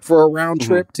 million for a round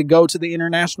trip to go to the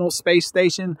International Space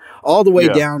Station, all the way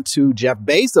down to Jeff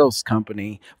Bezos'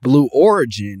 company, Blue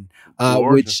Origin,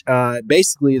 which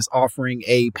basically is offering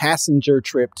a passenger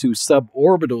trip to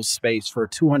suborbital space for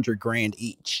 $200,000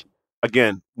 each.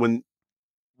 Again, when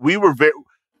we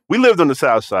lived on the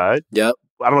South Side. Yep.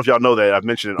 I don't know if y'all know that. I've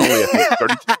mentioned it only, I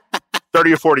think,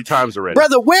 30 or 40 times already.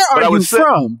 Brother, where are you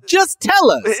from? Just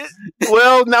tell us.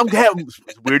 Well, now it's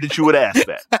weird that you would ask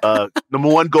that. Number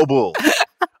one, go Bulls.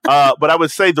 But I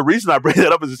would say the reason I bring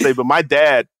that up is to say, but my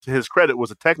dad, to his credit, was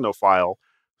a technophile.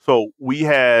 So we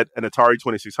had an Atari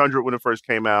 2600 when it first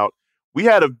came out. We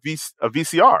had a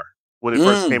VCR when it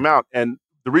first came out. And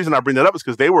the reason I bring that up is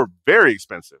because they were very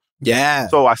expensive. Yeah.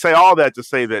 So I say all that to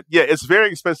say that, it's very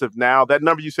expensive now. That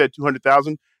number you said,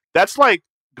 200,000, that's like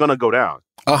going to go down.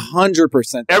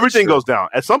 100%. Everything goes down.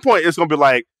 At some point, it's going to be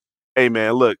like, hey,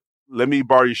 man, look, let me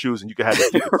borrow your shoes and you can have this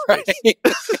ticket to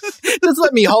space. Just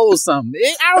let me hold something.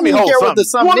 I don't even care what the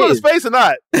something is. You want to go to space or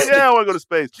not? Yeah, I want to go to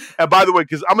space. And by the way,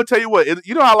 because I'm going to tell you what,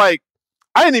 you know how I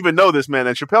didn't even know this, man,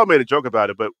 and Chappelle made a joke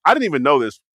about it, but I didn't even know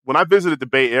this. When I visited the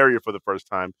Bay Area for the first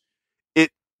time, it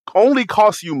only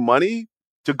costs you money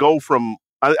to go from,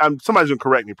 somebody's going to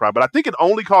correct me probably, but I think it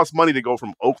only costs money to go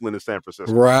from Oakland to San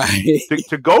Francisco. Right.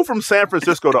 To go from San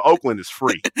Francisco to Oakland is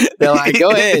free. They're like, go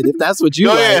ahead, if that's what you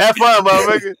go like. Ahead, have fun,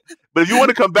 motherfucker. But if you want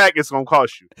to come back, it's going to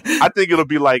cost you. I think it'll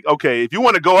be like, okay, if you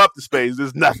want to go up to space,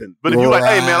 there's nothing. But if you're like,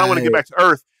 hey, man, I want to get back to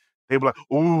Earth, they'll be like,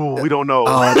 ooh, we don't know.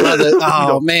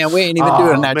 Man, we ain't even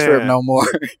doing that trip no more.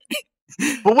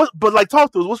 But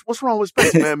talk to us. What's wrong with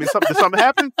space, man? I mean, did something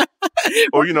happen?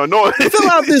 Or no. Fill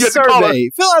out this survey.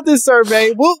 Fill out this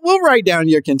survey. We'll write down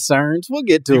your concerns. We'll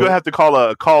get to it. You're gonna have to call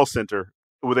a call center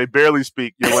where they barely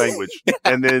speak your language,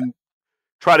 and then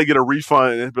try to get a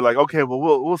refund and be like, okay, well,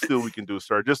 we'll see what we can do,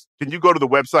 sir. Just can you go to the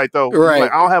website though? Right.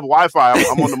 Like, I don't have Wi-Fi.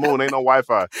 I'm on the moon. Ain't no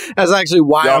Wi-Fi. That's actually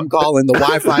why I'm calling the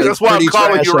Wi-Fi. That's why I'm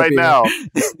calling you right now.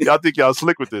 Y'all think y'all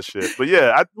slick with this shit, but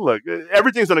yeah, look,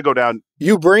 everything's gonna go down.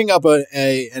 You bring up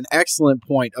an excellent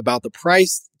point about the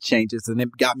price changes, and it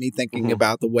got me thinking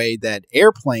about the way that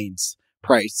airplanes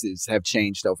prices have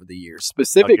changed over the years.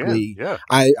 Specifically,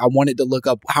 I wanted to look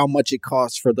up how much it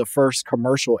cost for the first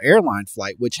commercial airline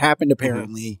flight, which happened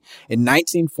apparently in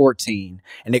 1914.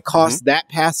 And it cost that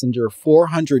passenger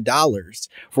 $400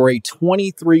 for a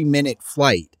 23-minute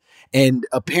flight. And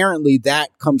apparently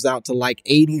that comes out to like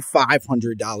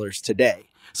 $8,500 today.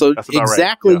 So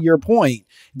exactly your point.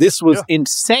 This was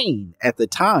insane at the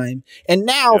time. And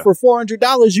now for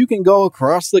 $400, you can go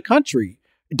across the country.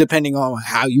 Depending on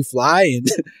how you fly and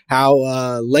how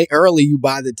early you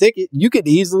buy the ticket, you could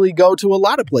easily go to a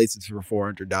lot of places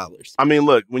for $400. I mean,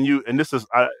 look,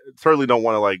 I certainly don't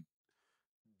want to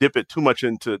dip it too much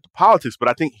into politics, but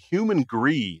I think human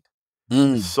greed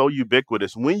is so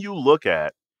ubiquitous. When you look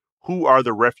at who are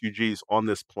the refugees on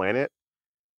this planet,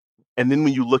 and then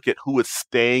when you look at who is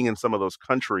staying in some of those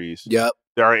countries, there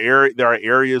are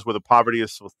areas where the poverty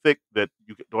is so thick that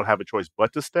you don't have a choice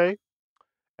but to stay.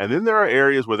 And then there are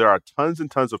areas where there are tons and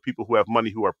tons of people who have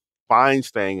money who are fine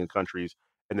staying in countries,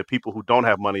 and the people who don't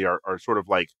have money are sort of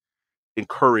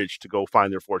encouraged to go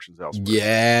find their fortunes elsewhere.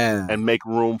 Yeah. And make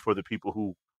room for the people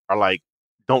who are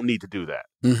don't need to do that.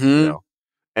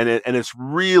 And it's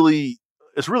really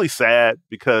sad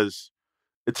because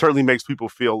it certainly makes people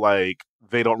feel like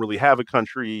they don't really have a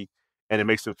country, and it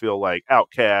makes them feel like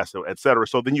outcasts, et cetera.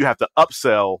 So then you have to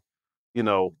upsell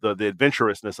the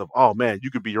adventurousness of, oh man, you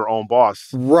could be your own boss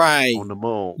on the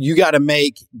moon. You got to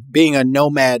make being a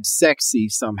nomad sexy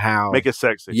somehow. Make it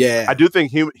sexy. Yeah. I do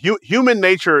think human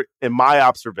nature, in my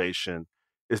observation,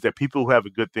 is that people who have a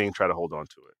good thing try to hold on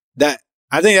to it.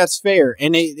 I think that's fair.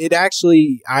 And it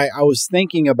actually, I was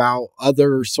thinking about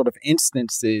other sort of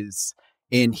instances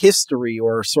in history,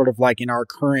 or sort of in our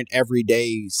current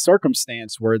everyday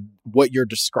circumstance where what you're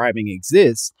describing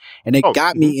exists. And it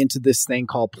got me into this thing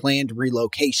called planned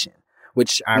relocation,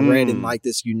 which I read in like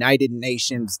this United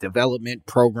Nations Development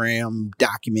Program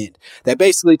document that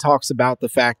basically talks about the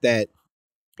fact that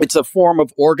it's a form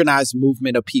of organized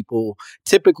movement of people,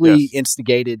 typically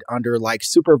instigated under like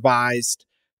supervised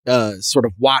sort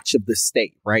of watch of the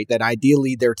state, right? That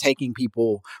ideally they're taking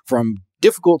people from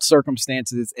difficult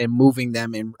circumstances and moving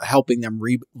them and helping them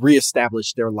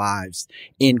reestablish their lives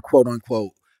in quote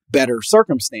unquote better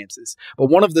circumstances. But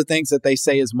one of the things that they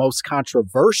say is most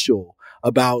controversial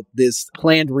about this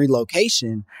planned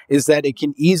relocation is that it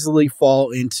can easily fall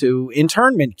into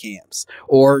internment camps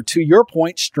or, to your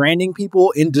point, stranding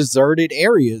people in deserted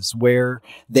areas where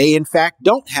they in fact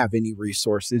don't have any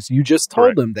resources. You just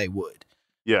told them they would.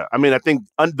 Yeah. I mean, I think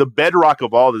the bedrock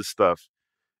of all this stuff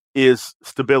is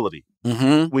stability.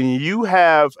 When you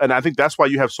have, and I think that's why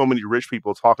you have so many rich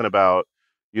people talking about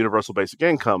universal basic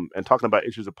income and talking about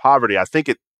issues of poverty. I think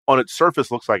it on its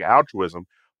surface looks like altruism,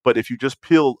 but if you just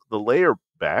peel the layer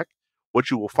back, what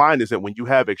you will find is that when you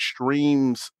have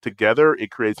extremes together,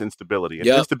 it creates instability. And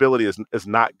instability is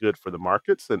not good for the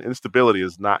markets, and instability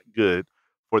is not good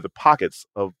for the pockets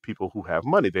of people who have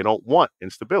money. They don't want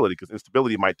instability because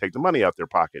instability might take the money out their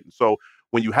pocket. And so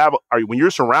when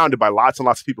you're surrounded by lots and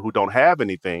lots of people who don't have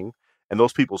anything, and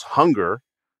those people's hunger,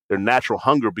 their natural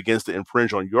hunger begins to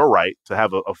infringe on your right to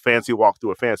have a fancy walk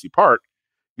through a fancy park,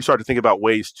 you start to think about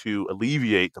ways to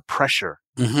alleviate the pressure,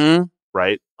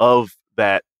 right, of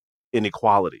that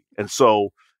inequality. And so,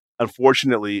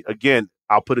 unfortunately, again,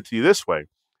 I'll put it to you this way.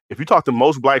 If you talk to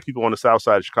most Black people on the South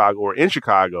Side of Chicago or in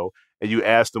Chicago, and you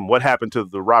ask them what happened to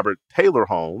the Robert Taylor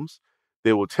homes,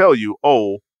 they will tell you,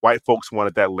 oh, white folks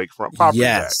wanted that lakefront property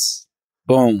back.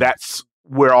 Boom. That's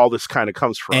where all this kind of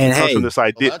comes from. And it comes from this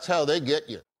idea. Well, that's how they get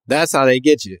you. That's how they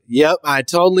get you. Yep, I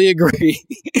totally agree.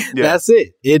 That's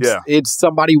it. It's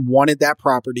somebody wanted that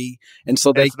property, and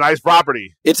so it's a nice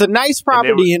property. It's a nice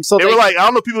property, and so they were like, I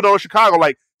don't know if people know in Chicago,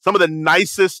 like some of the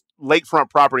nicest lakefront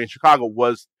property in Chicago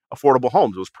was affordable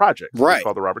homes. It was projects. Right. It was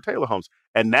called the Robert Taylor homes.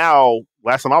 And now,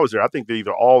 last time I was there, I think they're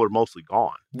either all or mostly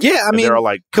gone. Yeah, I mean, there are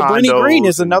like Cabrini Green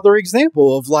is another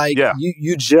example of like,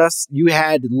 you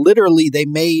had literally, they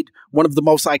made one of the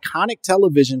most iconic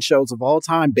television shows of all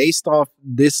time based off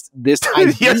this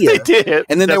idea. Yes, they did.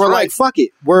 And then they were like, fuck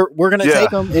it. We're going to take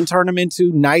them and turn them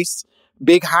into nice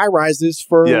big high rises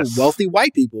for wealthy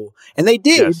white people. And they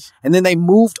did. Yes. And then they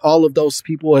moved all of those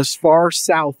people as far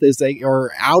south as they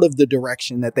are out of the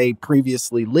direction that they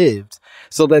previously lived,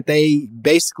 so that they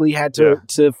basically had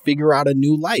to figure out a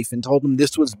new life, and told them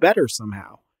this was better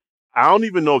somehow. I don't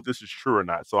even know if this is true or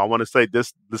not. So I want to say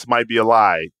this might be a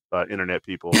lie, internet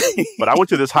people. But I went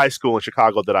to this high school in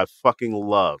Chicago that I fucking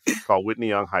love called Whitney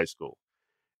Young High School.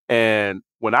 And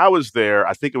when I was there,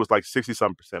 I think it was like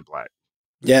 60-something% Black.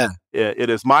 Yeah. It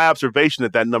is my observation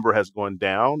that number has gone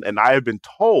down. And I have been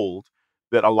told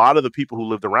that a lot of the people who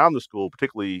lived around the school,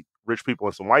 particularly rich people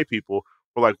and some white people,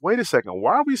 were like, wait a second,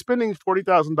 why are we spending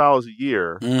 $40,000 a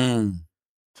year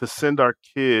to send our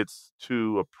kids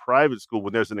to a private school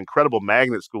when there's an incredible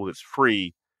magnet school that's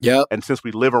free? Yep. And since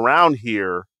we live around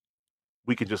here,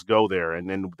 we can just go there. And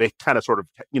then they kind of sort of,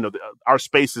 our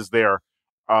spaces there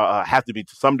have to be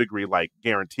to some degree like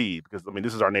guaranteed, because I mean,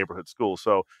 this is our neighborhood school.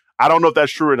 So I don't know if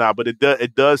that's true or not, but it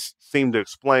does seem to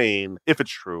explain, if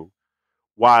it's true,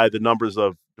 why the numbers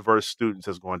of diverse students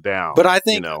has gone down. But I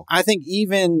think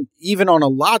even on a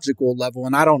logical level,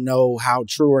 and I don't know how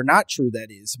true or not true that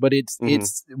is, but it's a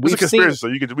conspiracy. So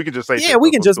we can just say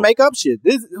we can just make up shit.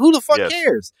 Who the fuck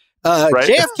cares? Right?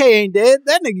 JFK ain't dead.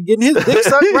 That nigga getting his dick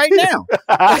sucked right now.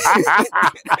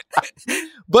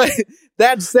 But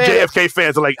that said, JFK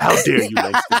fans are like, how dare you,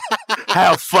 Langston?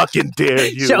 How fucking dare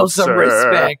you? Show some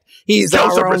respect. He's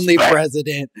our only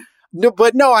president. No,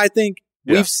 but no, I think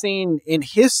we've seen in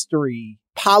history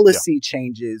policy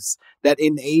changes that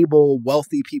enable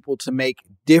wealthy people to make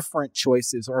different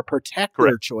choices or protect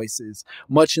their choices,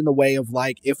 much in the way of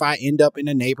like, if I end up in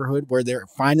a neighborhood where there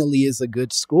finally is a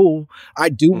good school, I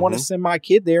do want to send my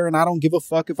kid there, and I don't give a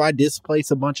fuck if I displace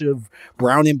a bunch of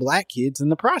brown and Black kids in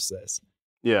the process.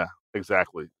 Yeah,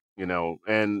 exactly.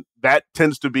 And that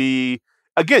tends to be,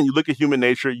 again, you look at human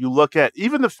nature, you look at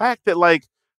even the fact that like,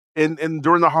 and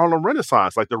during the Harlem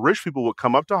Renaissance, like the rich people would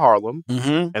come up to Harlem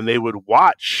and they would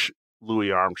watch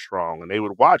Louis Armstrong, and they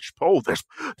would watch,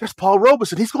 there's Paul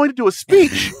Robeson. He's going to do a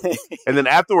speech. And then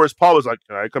afterwards, Paul was like,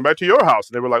 can I come back to your house?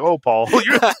 And they were like, oh, Paul,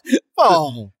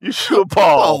 Paul, you should,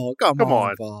 Paul. Come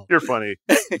on, Paul. You're funny.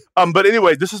 But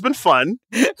anyway, this has been fun.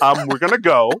 We're going to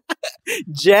go.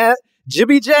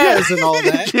 Jibby jazz and all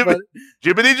that.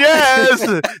 Jibbity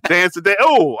jazz. Dance today.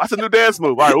 Oh, that's a new dance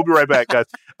move. All right, we'll be right back, guys.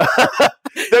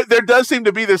 there does seem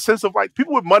to be this sense of like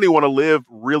people with money want to live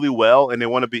really well and they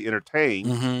want to be entertained.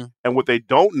 Mm-hmm. And what they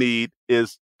don't need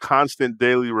is constant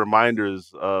daily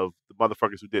reminders of the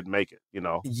motherfuckers who didn't make it, you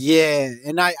know? Yeah.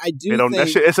 And I do they don't, think... that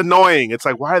shit, it's annoying. It's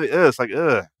like, why are they, it's like,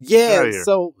 ugh. Yeah.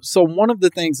 So one of the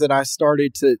things that I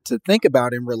started to think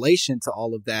about in relation to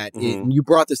all of that, and you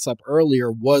brought this up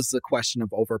earlier, was the question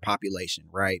of overpopulation,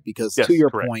 right? Because to your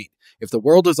point, if the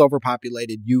world is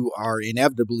overpopulated, you are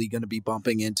inevitably going to be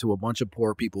bumping into a bunch of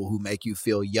poor people who make you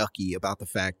feel yucky about the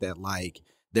fact that like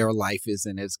their life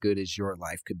isn't as good as your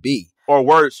life could be. Or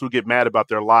worse, who get mad about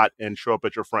their lot and show up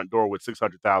at your front door with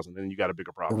 600,000, and you got a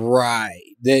bigger problem. Right.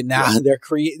 They're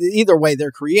either way,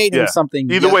 they're creating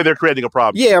something. Either way, they're creating a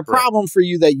problem. Yeah, a problem for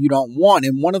you that you don't want.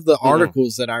 And one of the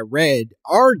articles that I read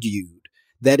argued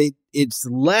that it's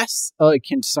less a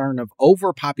concern of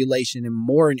overpopulation and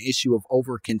more an issue of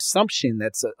overconsumption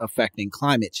that's affecting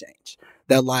climate change.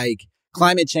 That like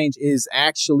climate change is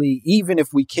actually, even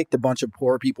if we kicked a bunch of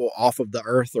poor people off of the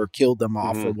earth or killed them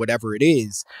off or whatever it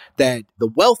is, that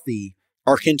the wealthy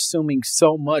are consuming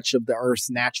so much of the earth's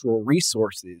natural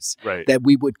resources that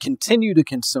we would continue to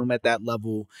consume at that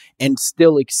level and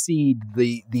still exceed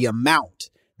the amount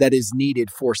that is needed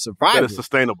for survival. That is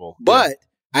sustainable. But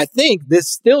I think this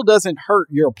still doesn't hurt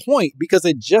your point because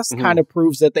it just kind of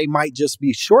proves that they might just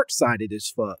be short-sighted as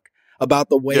fuck about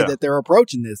the way that they're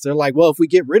approaching this. They're like, well, if we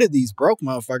get rid of these broke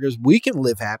motherfuckers, we can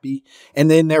live happy. And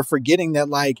then they're forgetting that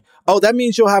like, oh, that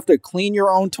means you'll have to clean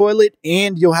your own toilet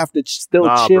and you'll have to still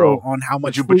chill on how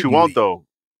much But you won't eat. Though.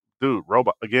 Dude,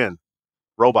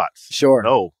 robots. Sure.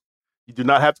 No, you do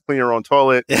not have to clean your own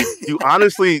toilet. You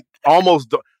honestly almost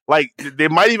don't. Like, they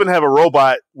might even have a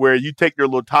robot where you take your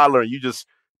little toddler and you just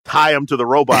tie him to the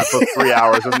robot for 3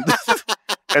 hours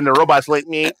and the robot's like,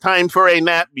 me, time for a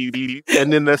nap, baby.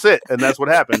 And then that's it. And that's what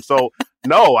happens. So,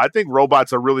 no, I think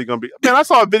robots are really going to be... Man, I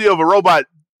saw a video of a robot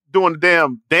doing the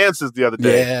damn dances the other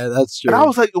day. Yeah, that's true. And I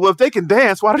was like, well, if they can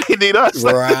dance, why do they need us?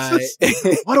 Right.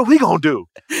 What are we going to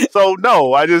do? So,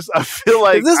 no, I feel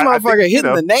like... Is this motherfucker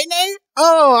hitting the nay-nay?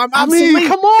 Oh, I mean,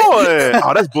 come on.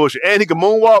 Oh, that's bullshit. And he can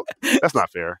moonwalk? That's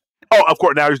not fair. Oh, of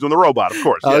course. Now he's doing the robot. Of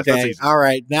course. Yes, okay. All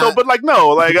right. Now, so, but like,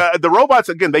 no, like the robots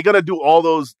again. They're gonna do all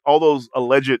those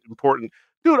alleged important.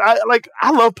 Dude,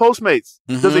 I love Postmates.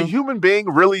 Does a human being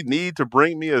really need to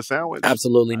bring me a sandwich?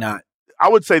 Absolutely not. I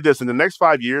would say this: in the next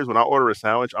 5 years, when I order a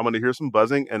sandwich, I'm gonna hear some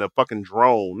buzzing, and a fucking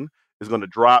drone is gonna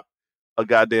drop a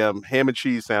goddamn ham and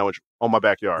cheese sandwich on my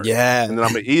backyard. Yeah, and then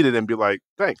I'm gonna eat it and be like,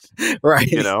 thanks. Right.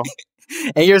 You know.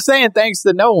 And you're saying thanks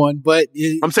to no one, but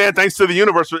I'm saying thanks to the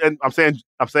universe, and I'm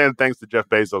saying thanks to Jeff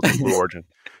Bezos and Blue Origin,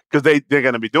 because they're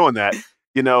going to be doing that,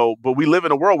 you know. But we live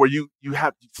in a world where you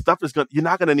have stuff you're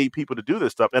not going to need people to do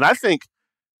this stuff, and I think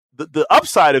the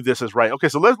upside of this is right. Okay,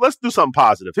 so let's do something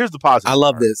positive. Here's the positive. I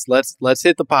love this. Let's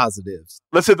hit the positives.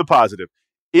 Let's hit the positive.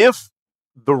 If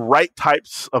the right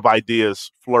types of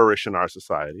ideas flourish in our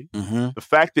society, the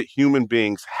fact that human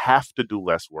beings have to do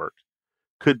less work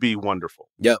could be wonderful.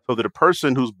 Yep. So that a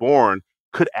person who's born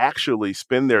could actually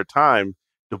spend their time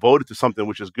devoted to something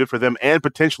which is good for them and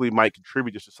potentially might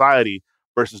contribute to society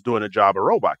versus doing a job a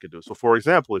robot could do. So, for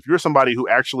example, if you're somebody who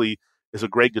actually is a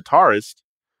great guitarist,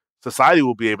 society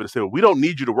will be able to say, well, we don't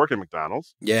need you to work at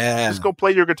McDonald's. Yeah. Just go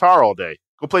play your guitar all day.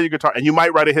 Go play your guitar. And you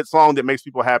might write a hit song that makes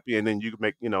people happy and then you can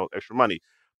make, extra money.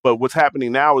 But what's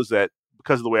happening now is that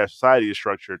because of the way our society is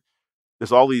structured,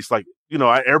 there's all these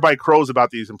everybody crows about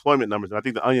these employment numbers. And I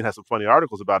think The Onion has some funny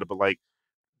articles about it, but like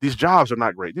these jobs are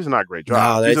not great. These are not great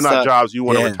jobs. No, these are not jobs you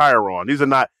want to retire on. These are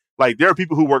not like, there are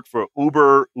people who work for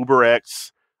Uber,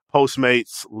 UberX,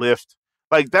 Postmates, Lyft.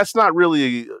 Like that's not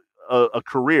really a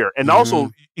career. And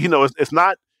also, it's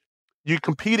not, you're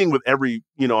competing with every,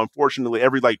 unfortunately,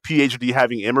 every like PhD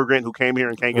having immigrant who came here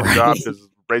and can't get a job because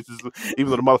racism, even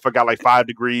though the motherfucker got like 5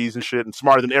 degrees and shit and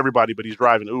smarter than everybody, but he's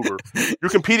driving Uber.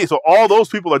 You're competing. So all those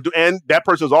people are and that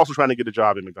person is also trying to get a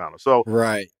job at McDonald's. So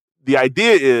the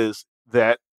idea is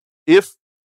that if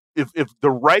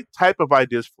the right type of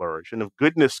ideas flourish and if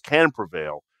goodness can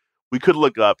prevail, we could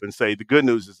look up and say the good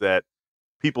news is that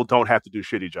people don't have to do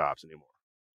shitty jobs anymore.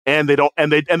 And they don't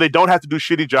have to do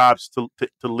shitty jobs to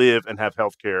live and have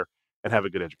health care and have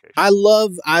a good education. I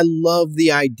love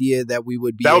the idea that we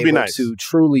would be able nice. To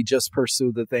truly just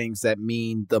pursue the things that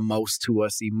mean the most to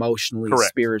us emotionally,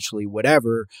 spiritually,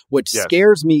 whatever. What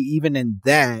scares me even in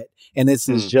that, and this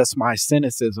is just my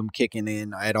cynicism kicking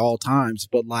in at all times,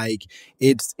 but like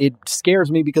it scares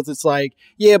me because it's like,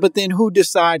 yeah, but then who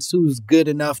decides who's good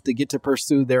enough to get to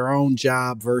pursue their own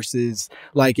job versus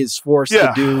like is forced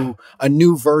to do a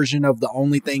new version of the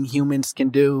only thing humans can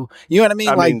do? You know what I mean?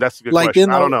 I mean, that's a good question.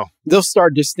 I don't know. they'll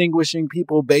start distinguishing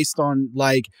people based on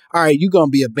like, all right, you're gonna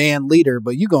be a band leader,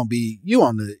 but you on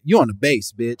the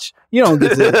bass, bitch. You don't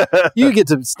get to you get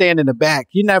to stand in the back.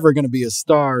 You're never gonna be a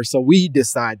star. So we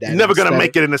decide that you're never gonna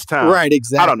make it in this town, right?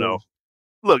 Exactly. I don't know.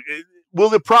 Look,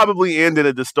 will it probably end in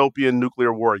a dystopian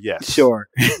nuclear war? Yes, sure.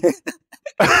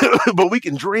 But we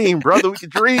can dream, brother. We can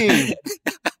dream.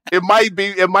 It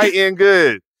might end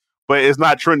good, but it's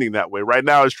not trending that way right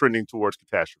now. It's trending towards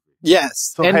catastrophe.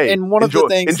 Yes. So, and one of the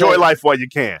things enjoy life while you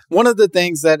can. One of the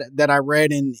things that I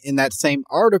read in that same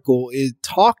article is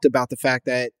talked about the fact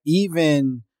that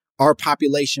even our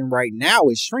population right now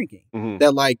is shrinking. Mm-hmm.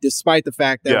 That like, despite the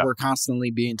fact that we're constantly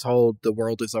being told the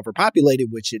world is overpopulated,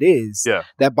 which it is,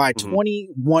 that by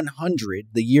 2100,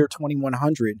 the year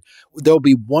 2100, there'll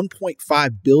be 1.5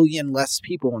 billion less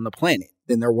people on the planet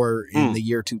than there were in the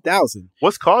year 2000.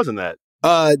 What's causing that?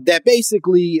 That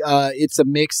basically, it's a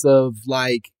mix of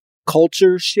like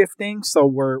culture shifting. So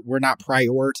we're not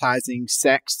prioritizing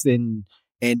sex and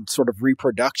sort of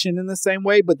reproduction in the same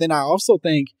way. But then I also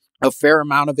think a fair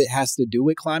amount of it has to do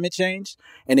with climate change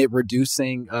and it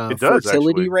reducing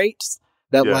fertility rates.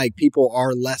 That like people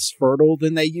are less fertile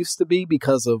than they used to be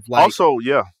because of like also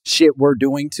shit we're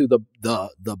doing to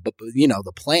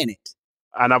the planet.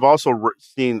 And I've also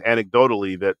seen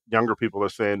anecdotally that younger people are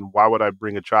saying, why would I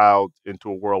bring a child into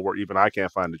a world where even I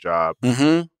can't find a job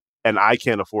and I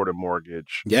can't afford a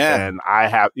mortgage? Yeah. And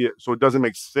so it doesn't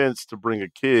make sense to bring a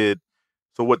kid.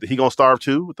 So what, he gonna starve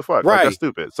too? What the fuck? Right. Like, that's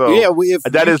stupid. So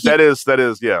that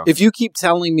is. If you keep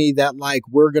telling me that like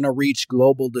we're going to reach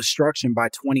global destruction by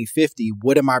 2050,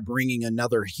 what am I bringing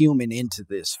another human into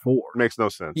this for? Makes no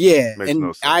sense. Yeah. Makes and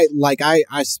no sense.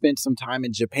 I spent some time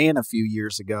in Japan a few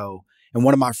years ago. And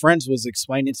one of my friends was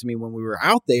explaining to me when we were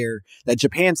out there that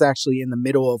Japan's actually in the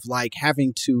middle of like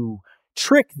having to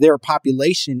trick their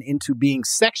population into being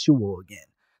sexual again.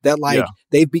 That like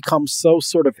they've become so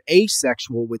sort of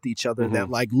asexual with each other that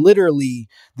like literally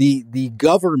the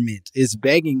government is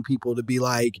begging people to be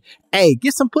like, hey,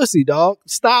 get some pussy, dog.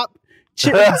 Stop.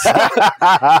 You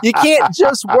can't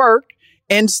just work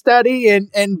and study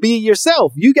and be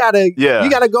yourself. You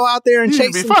gotta go out there and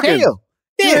chase some tail.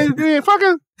 Yeah. You ain't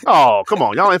fucking. Oh, come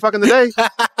on. Y'all ain't fucking today?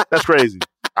 That's crazy.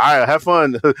 All right, have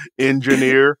fun,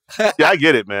 engineer. Yeah, I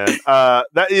get it, man.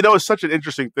 That it's such an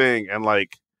interesting thing. And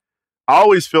like, I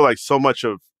always feel like so much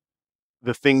of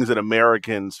the things that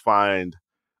Americans find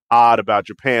odd about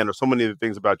Japan, or so many of the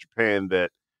things about Japan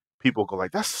that people go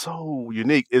like, that's so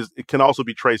unique, it can also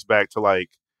be traced back to like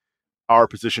our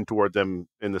position toward them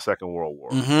in the Second World War.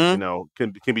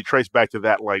 Can be traced back to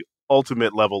that like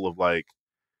ultimate level of like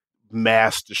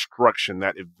mass destruction,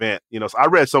 that event. So I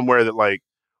read somewhere that like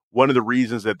one of the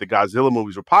reasons that the Godzilla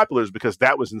movies were popular is because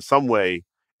that was in some way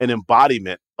an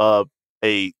embodiment of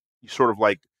a sort of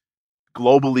like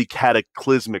globally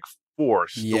cataclysmic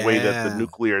force, the way that the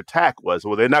nuclear attack was.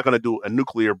 Well, they're not going to do a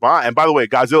nuclear bomb. And by the way,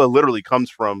 Godzilla literally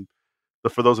comes from,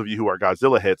 for those of you who are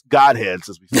Godzilla heads, Godheads,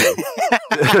 as we say.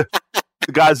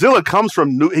 Godzilla comes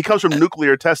from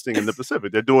nuclear testing in the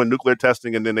Pacific. They're doing nuclear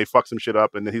testing and then they fuck some shit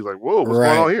up and then he's like, whoa, what's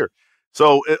going on here?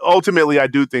 So ultimately, I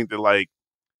do think that like,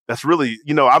 that's really,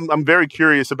 I'm very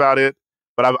curious about it,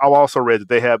 but I've also read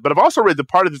that but I've also read the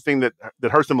part of the thing that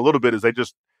hurts them a little bit is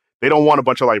they don't want a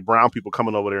bunch of like brown people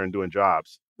coming over there and doing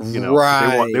jobs.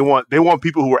 Right. They want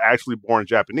people who are actually born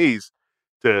Japanese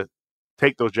to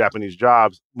take those Japanese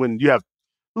jobs. When you have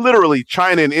literally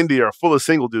China and India are full of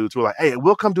single dudes who are like, hey,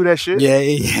 we'll come do that shit.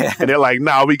 Yeah. And they're like,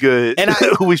 nah, we good. And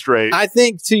we straight. I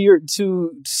think to your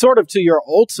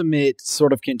ultimate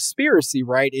sort of conspiracy,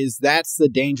 right, is that's the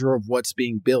danger of what's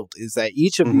being built, is that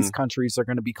each of these countries are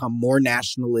going to become more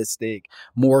nationalistic,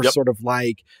 more sort of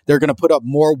like they're going to put up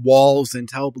more walls and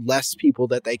tell less people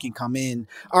that they can come in.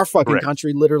 Our fucking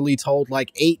country literally told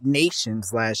like 8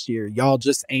 nations last year, y'all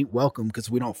just ain't welcome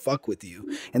because we don't fuck with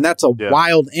you. And that's a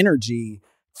wild energy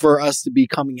for us to be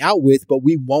coming out with, but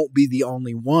we won't be the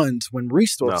only ones when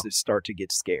resources start to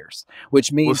get scarce,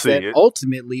 which means that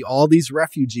ultimately all these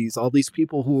refugees, all these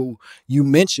people who you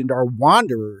mentioned are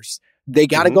wanderers, they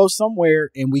got to go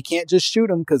somewhere and we can't just shoot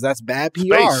them because that's bad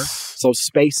PR. So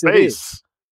space it is.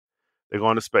 They're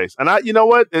going to space. And you know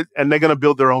what? And they're going to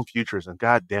build their own futures. And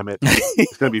God damn it,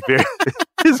 it's going to be very,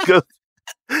 it's going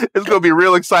to be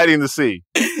real exciting to see.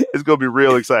 It's going to be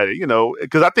real exciting,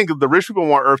 because I think the rich people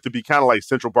want Earth to be kind of like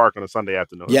Central Park on a Sunday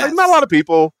afternoon. Yes. Like, not a lot of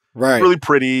people. Right. Really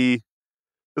pretty.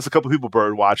 There's a couple people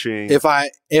bird watching. If I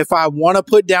want to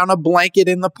put down a blanket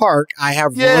in the park, I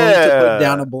have room to put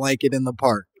down a blanket in the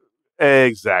park.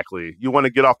 Exactly. You want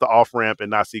to get off the off-ramp and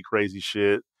not see crazy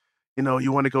shit.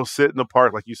 You want to go sit in the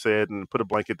park, like you said, and put a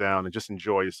blanket down and just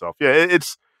enjoy yourself. Yeah,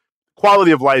 it's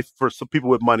quality of life for some people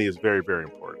with money is very, very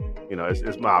important. You know,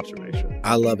 it's my observation.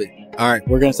 I love it. All right,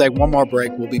 we're going to take one more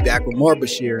break. We'll be back with more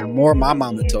Bashir and more My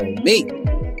Mama Told Me.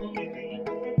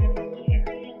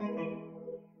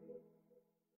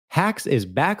 Hacks is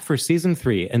back for season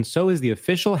 3, and so is the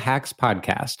official Hacks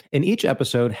podcast. In each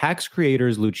episode, Hacks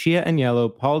creators Lucia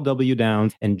Aniello, Paul W.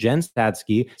 Downs, and Jen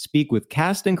Statsky speak with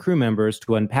cast and crew members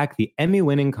to unpack the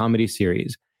Emmy-winning comedy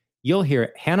series. You'll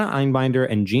hear Hannah Einbinder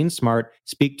and Jean Smart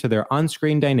speak to their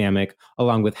on-screen dynamic,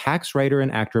 along with Hacks writer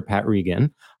and actor Pat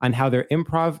Regan, on how their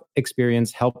improv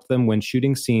experience helped them when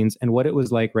shooting scenes and what it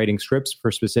was like writing scripts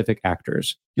for specific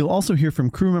actors. You'll also hear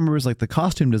from crew members like the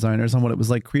costume designers on what it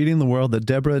was like creating the world that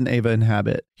Deborah and Ava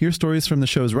inhabit. Hear stories from the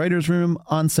show's writer's room,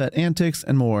 on-set antics,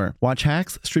 and more. Watch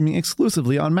Hacks streaming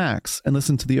exclusively on Max, and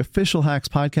listen to the official Hacks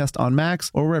podcast on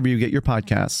Max or wherever you get your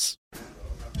podcasts.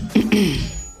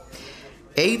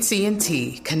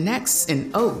 AT&T connects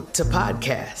an ode to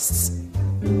podcasts.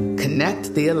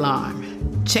 Connect the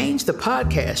alarm. Change the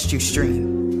podcast you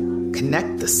stream.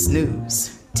 Connect the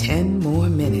snooze. 10 more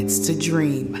minutes to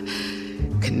dream.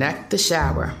 Connect the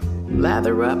shower.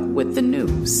 Lather up with the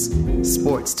news.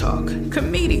 Sports talk,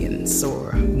 comedians,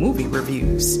 or movie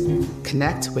reviews.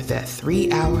 Connect with that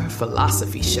 3-hour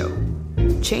philosophy show.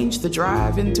 Change the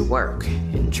drive into work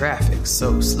in traffic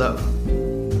so slow.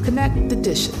 Connect the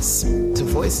dishes to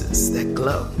voices that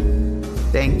glow.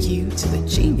 Thank you to the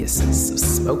geniuses of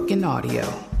spoken audio.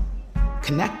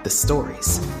 Connect the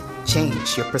stories.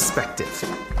 Change your perspective.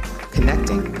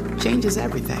 Connecting changes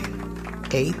everything.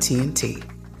 AT&T.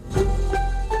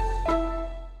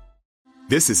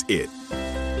 This is it.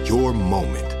 Your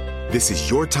moment. This is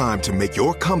your time to make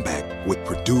your comeback with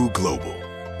Purdue Global.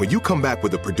 When you come back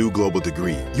with a Purdue Global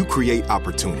degree, you create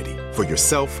opportunity for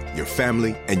yourself, your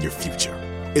family, and your future.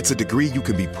 It's a degree you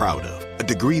can be proud of, a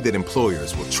degree that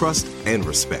employers will trust and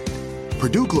respect.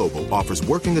 Purdue Global offers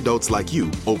working adults like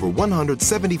you over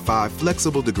 175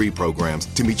 flexible degree programs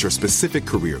to meet your specific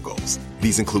career goals.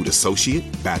 These include associate,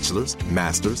 bachelor's,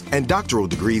 master's, and doctoral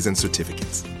degrees and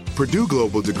certificates. Purdue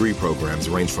Global degree programs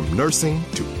range from nursing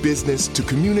to business to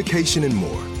communication and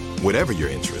more. Whatever your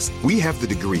interest, we have the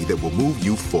degree that will move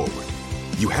you forward.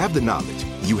 You have the knowledge,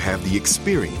 you have the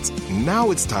experience. Now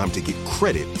it's time to get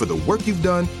credit for the work you've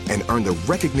done and earn the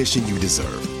recognition you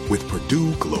deserve with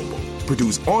Purdue Global,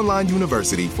 Purdue's online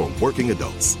university for working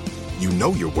adults. You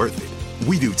know you're worth it.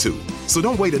 We do too. So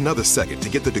don't wait another second to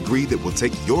get the degree that will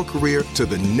take your career to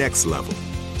the next level.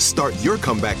 Start your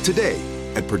comeback today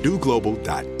at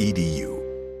purdueglobal.edu.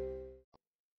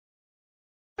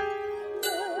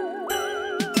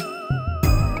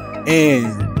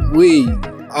 And we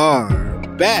are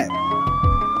back.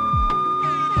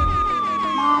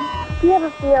 Mom, do you ever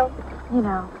feel,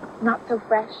 not so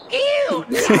fresh? Ew!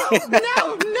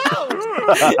 No!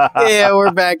 Yeah,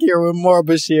 we're back here with more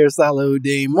Bashir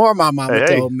Salahuddin, more My Mama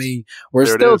Told Me. We're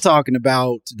still talking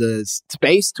about the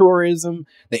space tourism,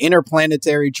 the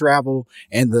interplanetary travel,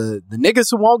 and the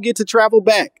niggas who won't get to travel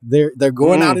back. They're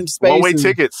going out into space. One-way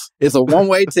tickets. It's a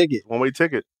one-way ticket. One-way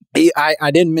ticket.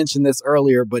 I didn't mention this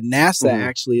earlier, but NASA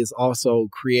actually is also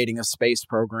creating a space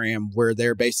program where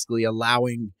they're basically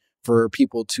allowing for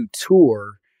people to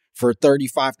tour for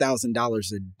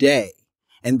 $35,000 a day.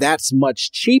 And that's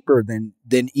much cheaper than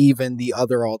even the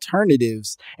other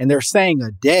alternatives. And they're saying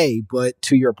a day, but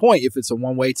to your point, if it's a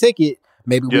one-way ticket,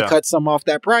 maybe we cut some off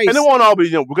that price. And it won't all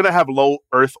be, we're going to have low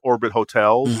Earth orbit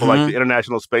hotels. So like the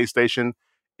International Space Station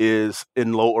is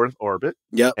in low Earth orbit.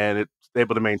 Yep. And it's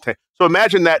able to maintain. So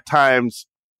imagine that times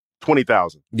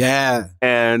 20,000. Yeah.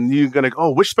 And you're going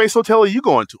to, which space hotel are you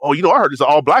going to? Oh, I heard it's an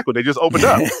all black one. They just opened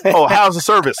up. How's the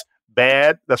service?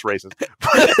 Bad. That's racist.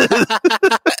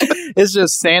 It's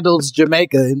just Sandals,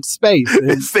 Jamaica in space.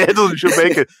 It's Sandals,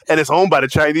 Jamaica, and it's owned by the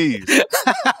Chinese.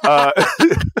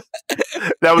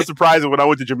 That was surprising when I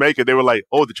went to Jamaica. They were like,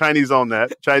 the Chinese own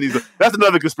that. That's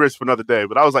another conspiracy for another day.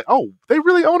 But I was like, they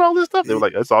really own all this stuff? They were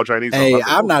like, it's all Chinese. Hey,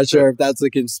 I'm not sure if that's a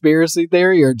conspiracy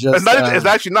theory or just... It's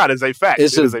actually not. It's a fact.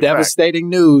 It's just devastating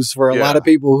news for a lot of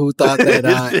people who thought that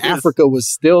Africa was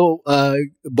still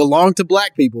belonged to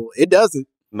black people. It doesn't.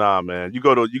 Nah, man. You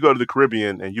go to the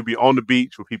Caribbean and you be on the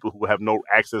beach with people who have no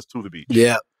access to the beach.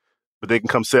 Yeah. But they can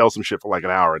come sell some shit for like an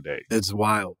hour a day. It's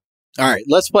wild. All right,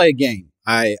 let's play a game.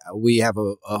 We have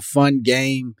a fun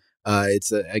game.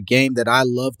 It's a game that I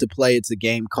love to play. It's a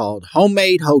game called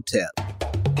Homemade Hotel.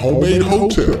 Homemade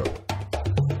Hotel.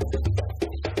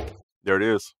 There it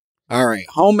is. All right.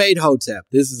 Homemade Hotep.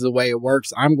 This is the way it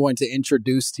works. I'm going to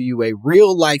introduce to you a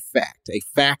real life fact, a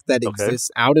fact that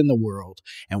exists out in the world.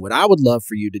 And what I would love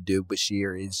for you to do,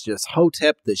 Bashir, is just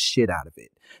Hotep the shit out of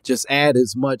it. Just add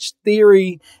as much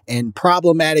theory and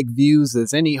problematic views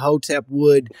as any Hotep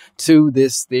would to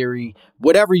this theory.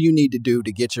 Whatever you need to do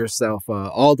to get yourself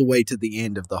all the way to the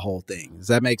end of the whole thing. Does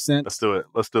that make sense? Let's do it.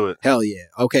 Let's do it. Hell yeah.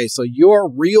 Okay. So your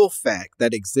real fact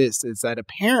that exists is that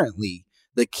apparently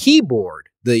the keyboard,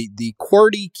 the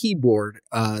QWERTY keyboard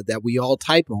that we all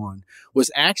type on, was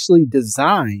actually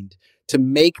designed to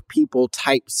make people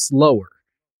type slower.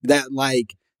 That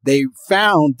like they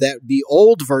found that the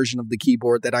old version of the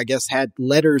keyboard that I guess had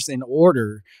letters in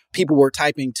order, people were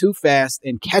typing too fast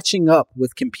and catching up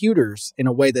with computers in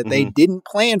a way that they didn't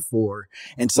plan for.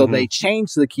 And so they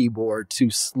changed the keyboard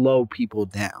to slow people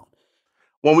down.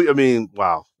 Well,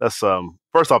 wow. That's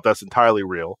first off, that's entirely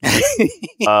real.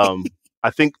 I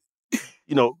think,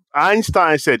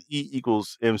 Einstein said E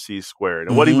equals MC squared.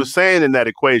 And what he was saying in that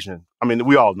equation,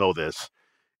 we all know this,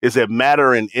 is that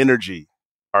matter and energy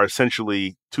are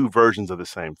essentially two versions of the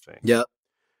same thing. Yep.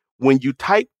 When you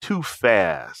type too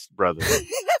fast, brother,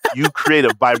 you create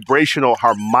a vibrational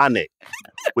harmonic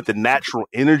with the natural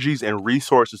energies and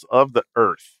resources of the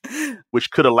earth,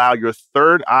 which could allow your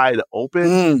third eye to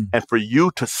open and for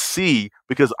you to see,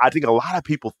 because I think a lot of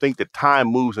people think that time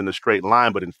moves in a straight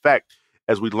line, but in fact,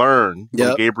 as we learn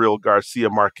from Gabriel Garcia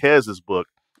Marquez's book,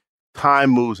 time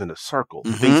moves in a circle.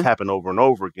 Things happen over and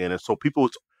over again. And so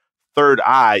people's third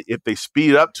eye, if they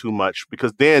speed up too much,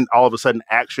 because then all of a sudden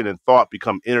action and thought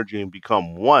become energy and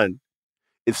become one,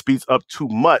 it speeds up too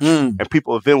much. And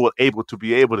people then will able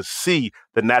to see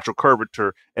the natural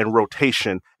curvature and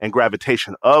rotation and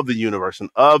gravitation of the universe and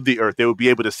of the earth. They will be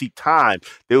able to see time.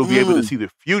 They will be able to see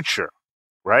the future.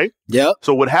 Right? Yep.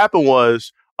 So what happened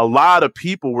was, a lot of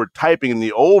people were typing in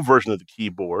the old version of the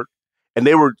keyboard, and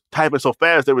they were typing so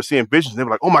fast they were seeing visions. They were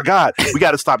like, "Oh my God, we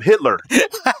got to stop Hitler!"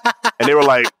 And they were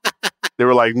like,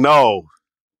 "No,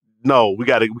 we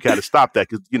got to stop that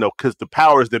because the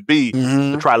powers that be,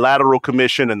 the Trilateral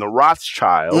Commission and the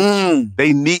Rothschilds,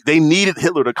 they needed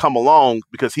Hitler to come along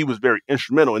because he was very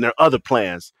instrumental in their other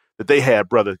plans that they had,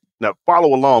 brother. Now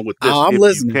follow along with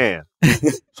this if you can.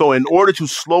 So in order to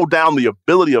slow down the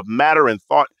ability of matter and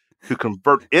thought to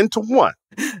convert into one,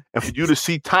 and for you to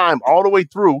see time all the way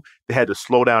through, they had to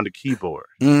slow down the keyboard.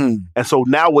 And so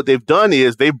now what they've done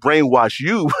is they brainwash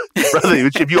you, brother.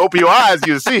 If you open your eyes,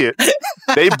 you'll see it.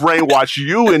 They brainwash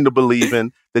you into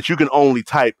believing that you can only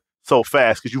type so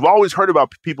fast, because you've always heard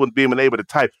about people being able to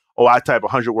type. Oh, I type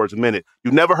 100 words a minute.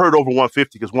 You've never heard over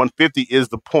 150, because 150 is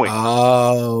the point.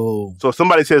 Oh. So if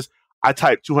somebody says, I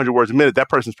type 200 words a minute, that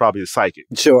person's probably a psychic.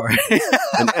 Sure.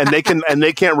 and they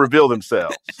can't reveal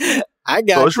themselves. I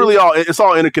got so it's really all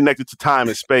interconnected to time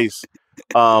and space.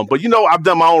 But I've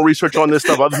done my own research on this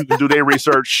stuff. Other people do their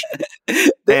research.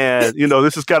 And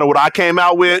this is kind of what I came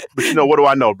out with. But what do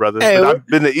I know, brother? Hey, I've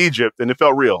been to Egypt and it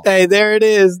felt real. Hey, there it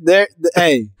is.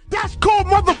 Hey. That's called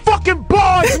motherfucking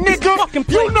bars, nigga.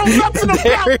 You know nothing about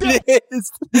that. It is.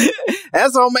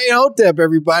 That's Homemade Hotep,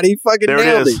 everybody. Fucking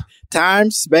nailed it.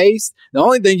 Time, space. The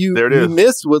only thing you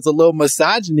missed was a little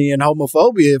misogyny and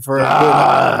homophobia for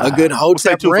a good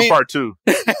Hotep rant. For part 2.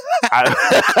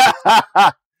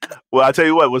 Well, I tell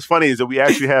you what. What's funny is that we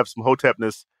actually have some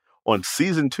Hotepness on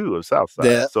season 2 of Southside.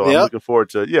 Yeah, so I'm looking forward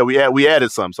to. Yeah, we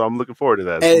added some, so I'm looking forward to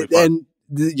that. And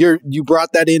you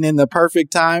brought that in the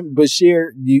perfect time,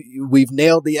 Bashir. We've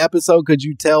nailed the episode. Could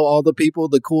you tell all the people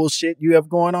the cool shit you have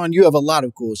going on? You have a lot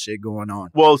of cool shit going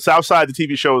on. Well, Southside, the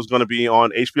TV show, is going to be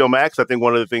on HBO Max. I think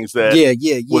one of the things that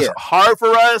was hard for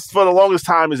us for the longest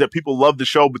time is that people love the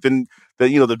show, but then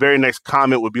the very next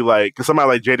comment would be like, because somebody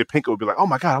like Jada Pinkett would be like, "Oh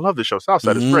my God, I love this show.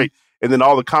 Southside is great." And then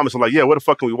all the comments are like, "Yeah, what the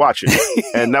fuck can we watch it?"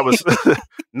 And that was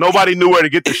nobody knew where to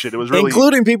get this shit. It was really,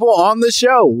 including people on the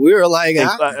show. We were like,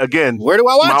 again, where do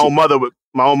I watch it?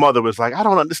 My own mother was like, "I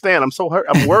don't understand. I'm so hurt.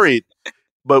 I'm worried."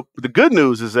 But the good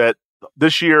news is that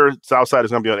this year Southside is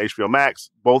going to be on HBO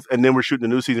Max, both, and then we're shooting a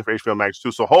new season for HBO Max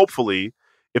too. So hopefully,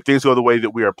 if things go the way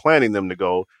that we are planning them to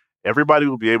go, everybody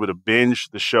will be able to binge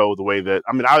the show the way that,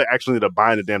 I actually ended up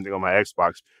buying the damn thing on my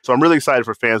Xbox. So I'm really excited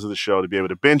for fans of the show to be able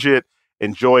to binge it,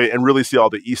 enjoy it, and really see all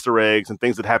the Easter eggs and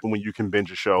things that happen when you can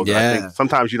binge a show that I think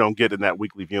sometimes you don't get in that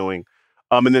weekly viewing.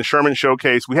 And then Sherman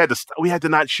Showcase, we had to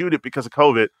not shoot it because of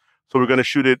COVID. So we're going to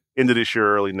shoot it into this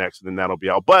year, early next, and then that'll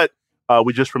be out. But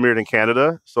we just premiered in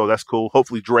Canada, so that's cool.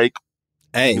 Hopefully Drake,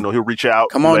 he'll reach out.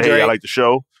 Come on, Drake. Hey, I like the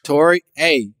show. Tori,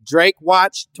 hey, Drake,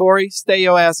 watch. Tori, stay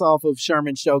your ass off of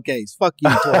Sherman Showcase. Fuck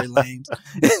you, Tory Lanez.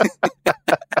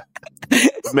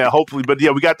 Man, hopefully. But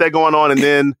yeah, we got that going on. And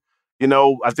then,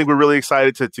 I think we're really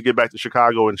excited to get back to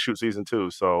Chicago and shoot season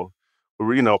 2. So,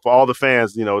 for all the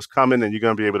fans, it's coming and you're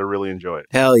going to be able to really enjoy it.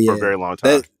 Hell yeah. For a very long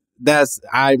time.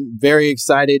 I'm very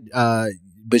excited.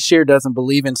 Bashir doesn't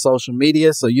believe in social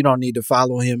media, so you don't need to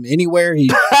follow him anywhere.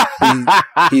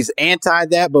 He's anti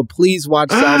that, but please watch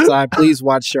Southside. Please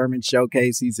watch Sherman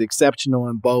Showcase. He's exceptional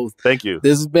in both. Thank you.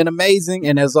 This has been amazing.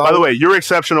 And as by the way, you're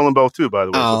exceptional in both too, by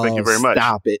the way. So thank you very much.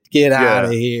 Stop it. Get out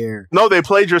of here. No, they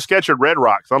played your sketch at Red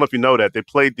Rocks. I don't know if you know that. They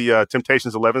played the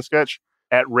Temptations 11 sketch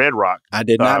at Red Rock. I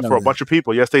did not know for a bunch of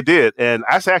people. Yes, they did. And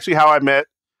that's actually how I met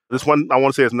this one. I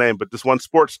won't say his name, but this one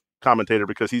sports commentator,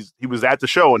 because he was at the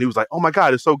show and he was like, "Oh my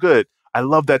God, it's so good. I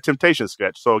love that Temptation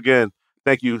sketch." So again,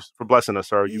 thank you for blessing us,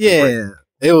 sir.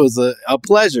 It was a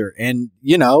pleasure. And,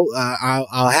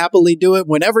 I'll happily do it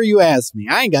whenever you ask me.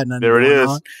 I ain't got nothing there it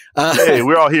is. Hey,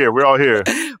 we're all here.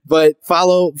 But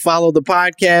follow the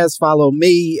podcast, follow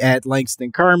me at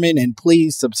Langston Kerman, and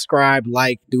please subscribe,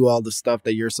 do all the stuff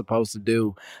that you're supposed to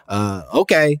do.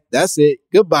 Okay, that's it.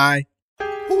 Goodbye.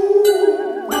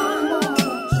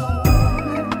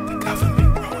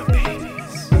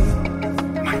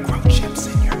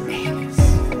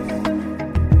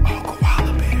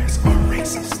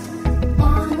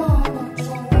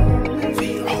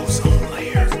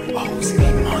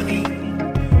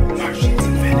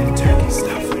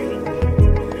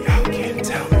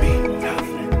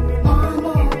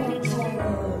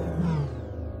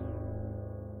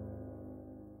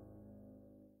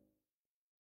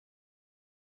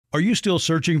 Are you still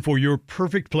searching for your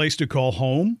perfect place to call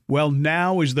home? Well,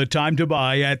 now is the time to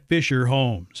buy at Fisher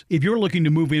Homes. If you're looking to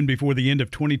move in before the end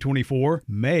of 2024,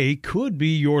 May could be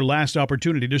your last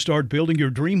opportunity to start building your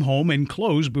dream home and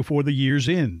close before the year's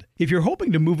end. If you're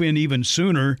hoping to move in even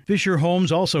sooner, Fisher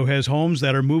Homes also has homes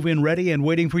that are move-in ready and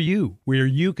waiting for you, where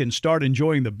you can start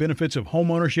enjoying the benefits of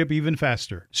homeownership even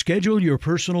faster. Schedule your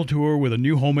personal tour with a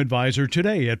new home advisor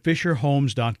today at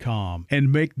FisherHomes.com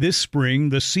and make this spring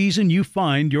the season you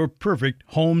find your perfect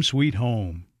home sweet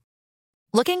home.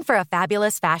 Looking for a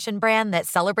fabulous fashion brand that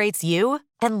celebrates you?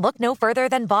 Then look no further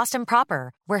than Boston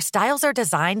Proper, where styles are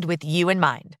designed with you in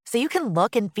mind, so you can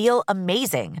look and feel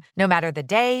amazing, no matter the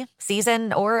day,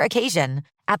 season, or occasion.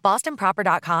 At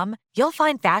BostonProper.com, you'll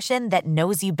find fashion that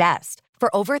knows you best.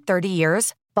 For over 30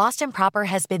 years, Boston Proper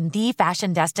has been the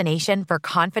fashion destination for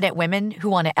confident women who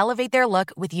want to elevate their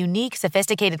look with unique,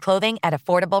 sophisticated clothing at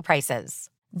affordable prices.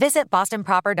 Visit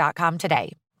BostonProper.com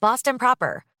today. Boston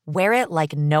Proper. Wear it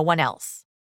like no one else.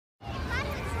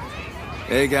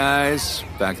 Hey guys,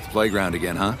 back at the playground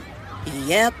again, huh?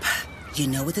 Yep. You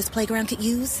know what this playground could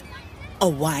use? A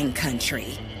wine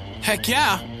country. Heck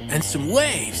yeah, and some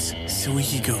waves so we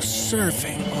could go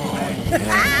surfing. Oh,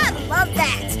 yeah. Love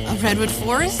that. A redwood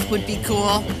forest would be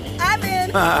cool. I'm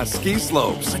in. Ski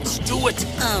slopes. Let's do it.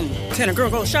 Can a girl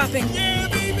go shopping? Yeah,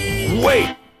 baby.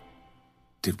 Wait.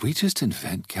 Did we just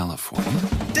invent California?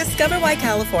 Discover why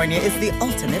California is the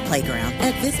ultimate playground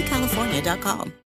at visitcalifornia.com.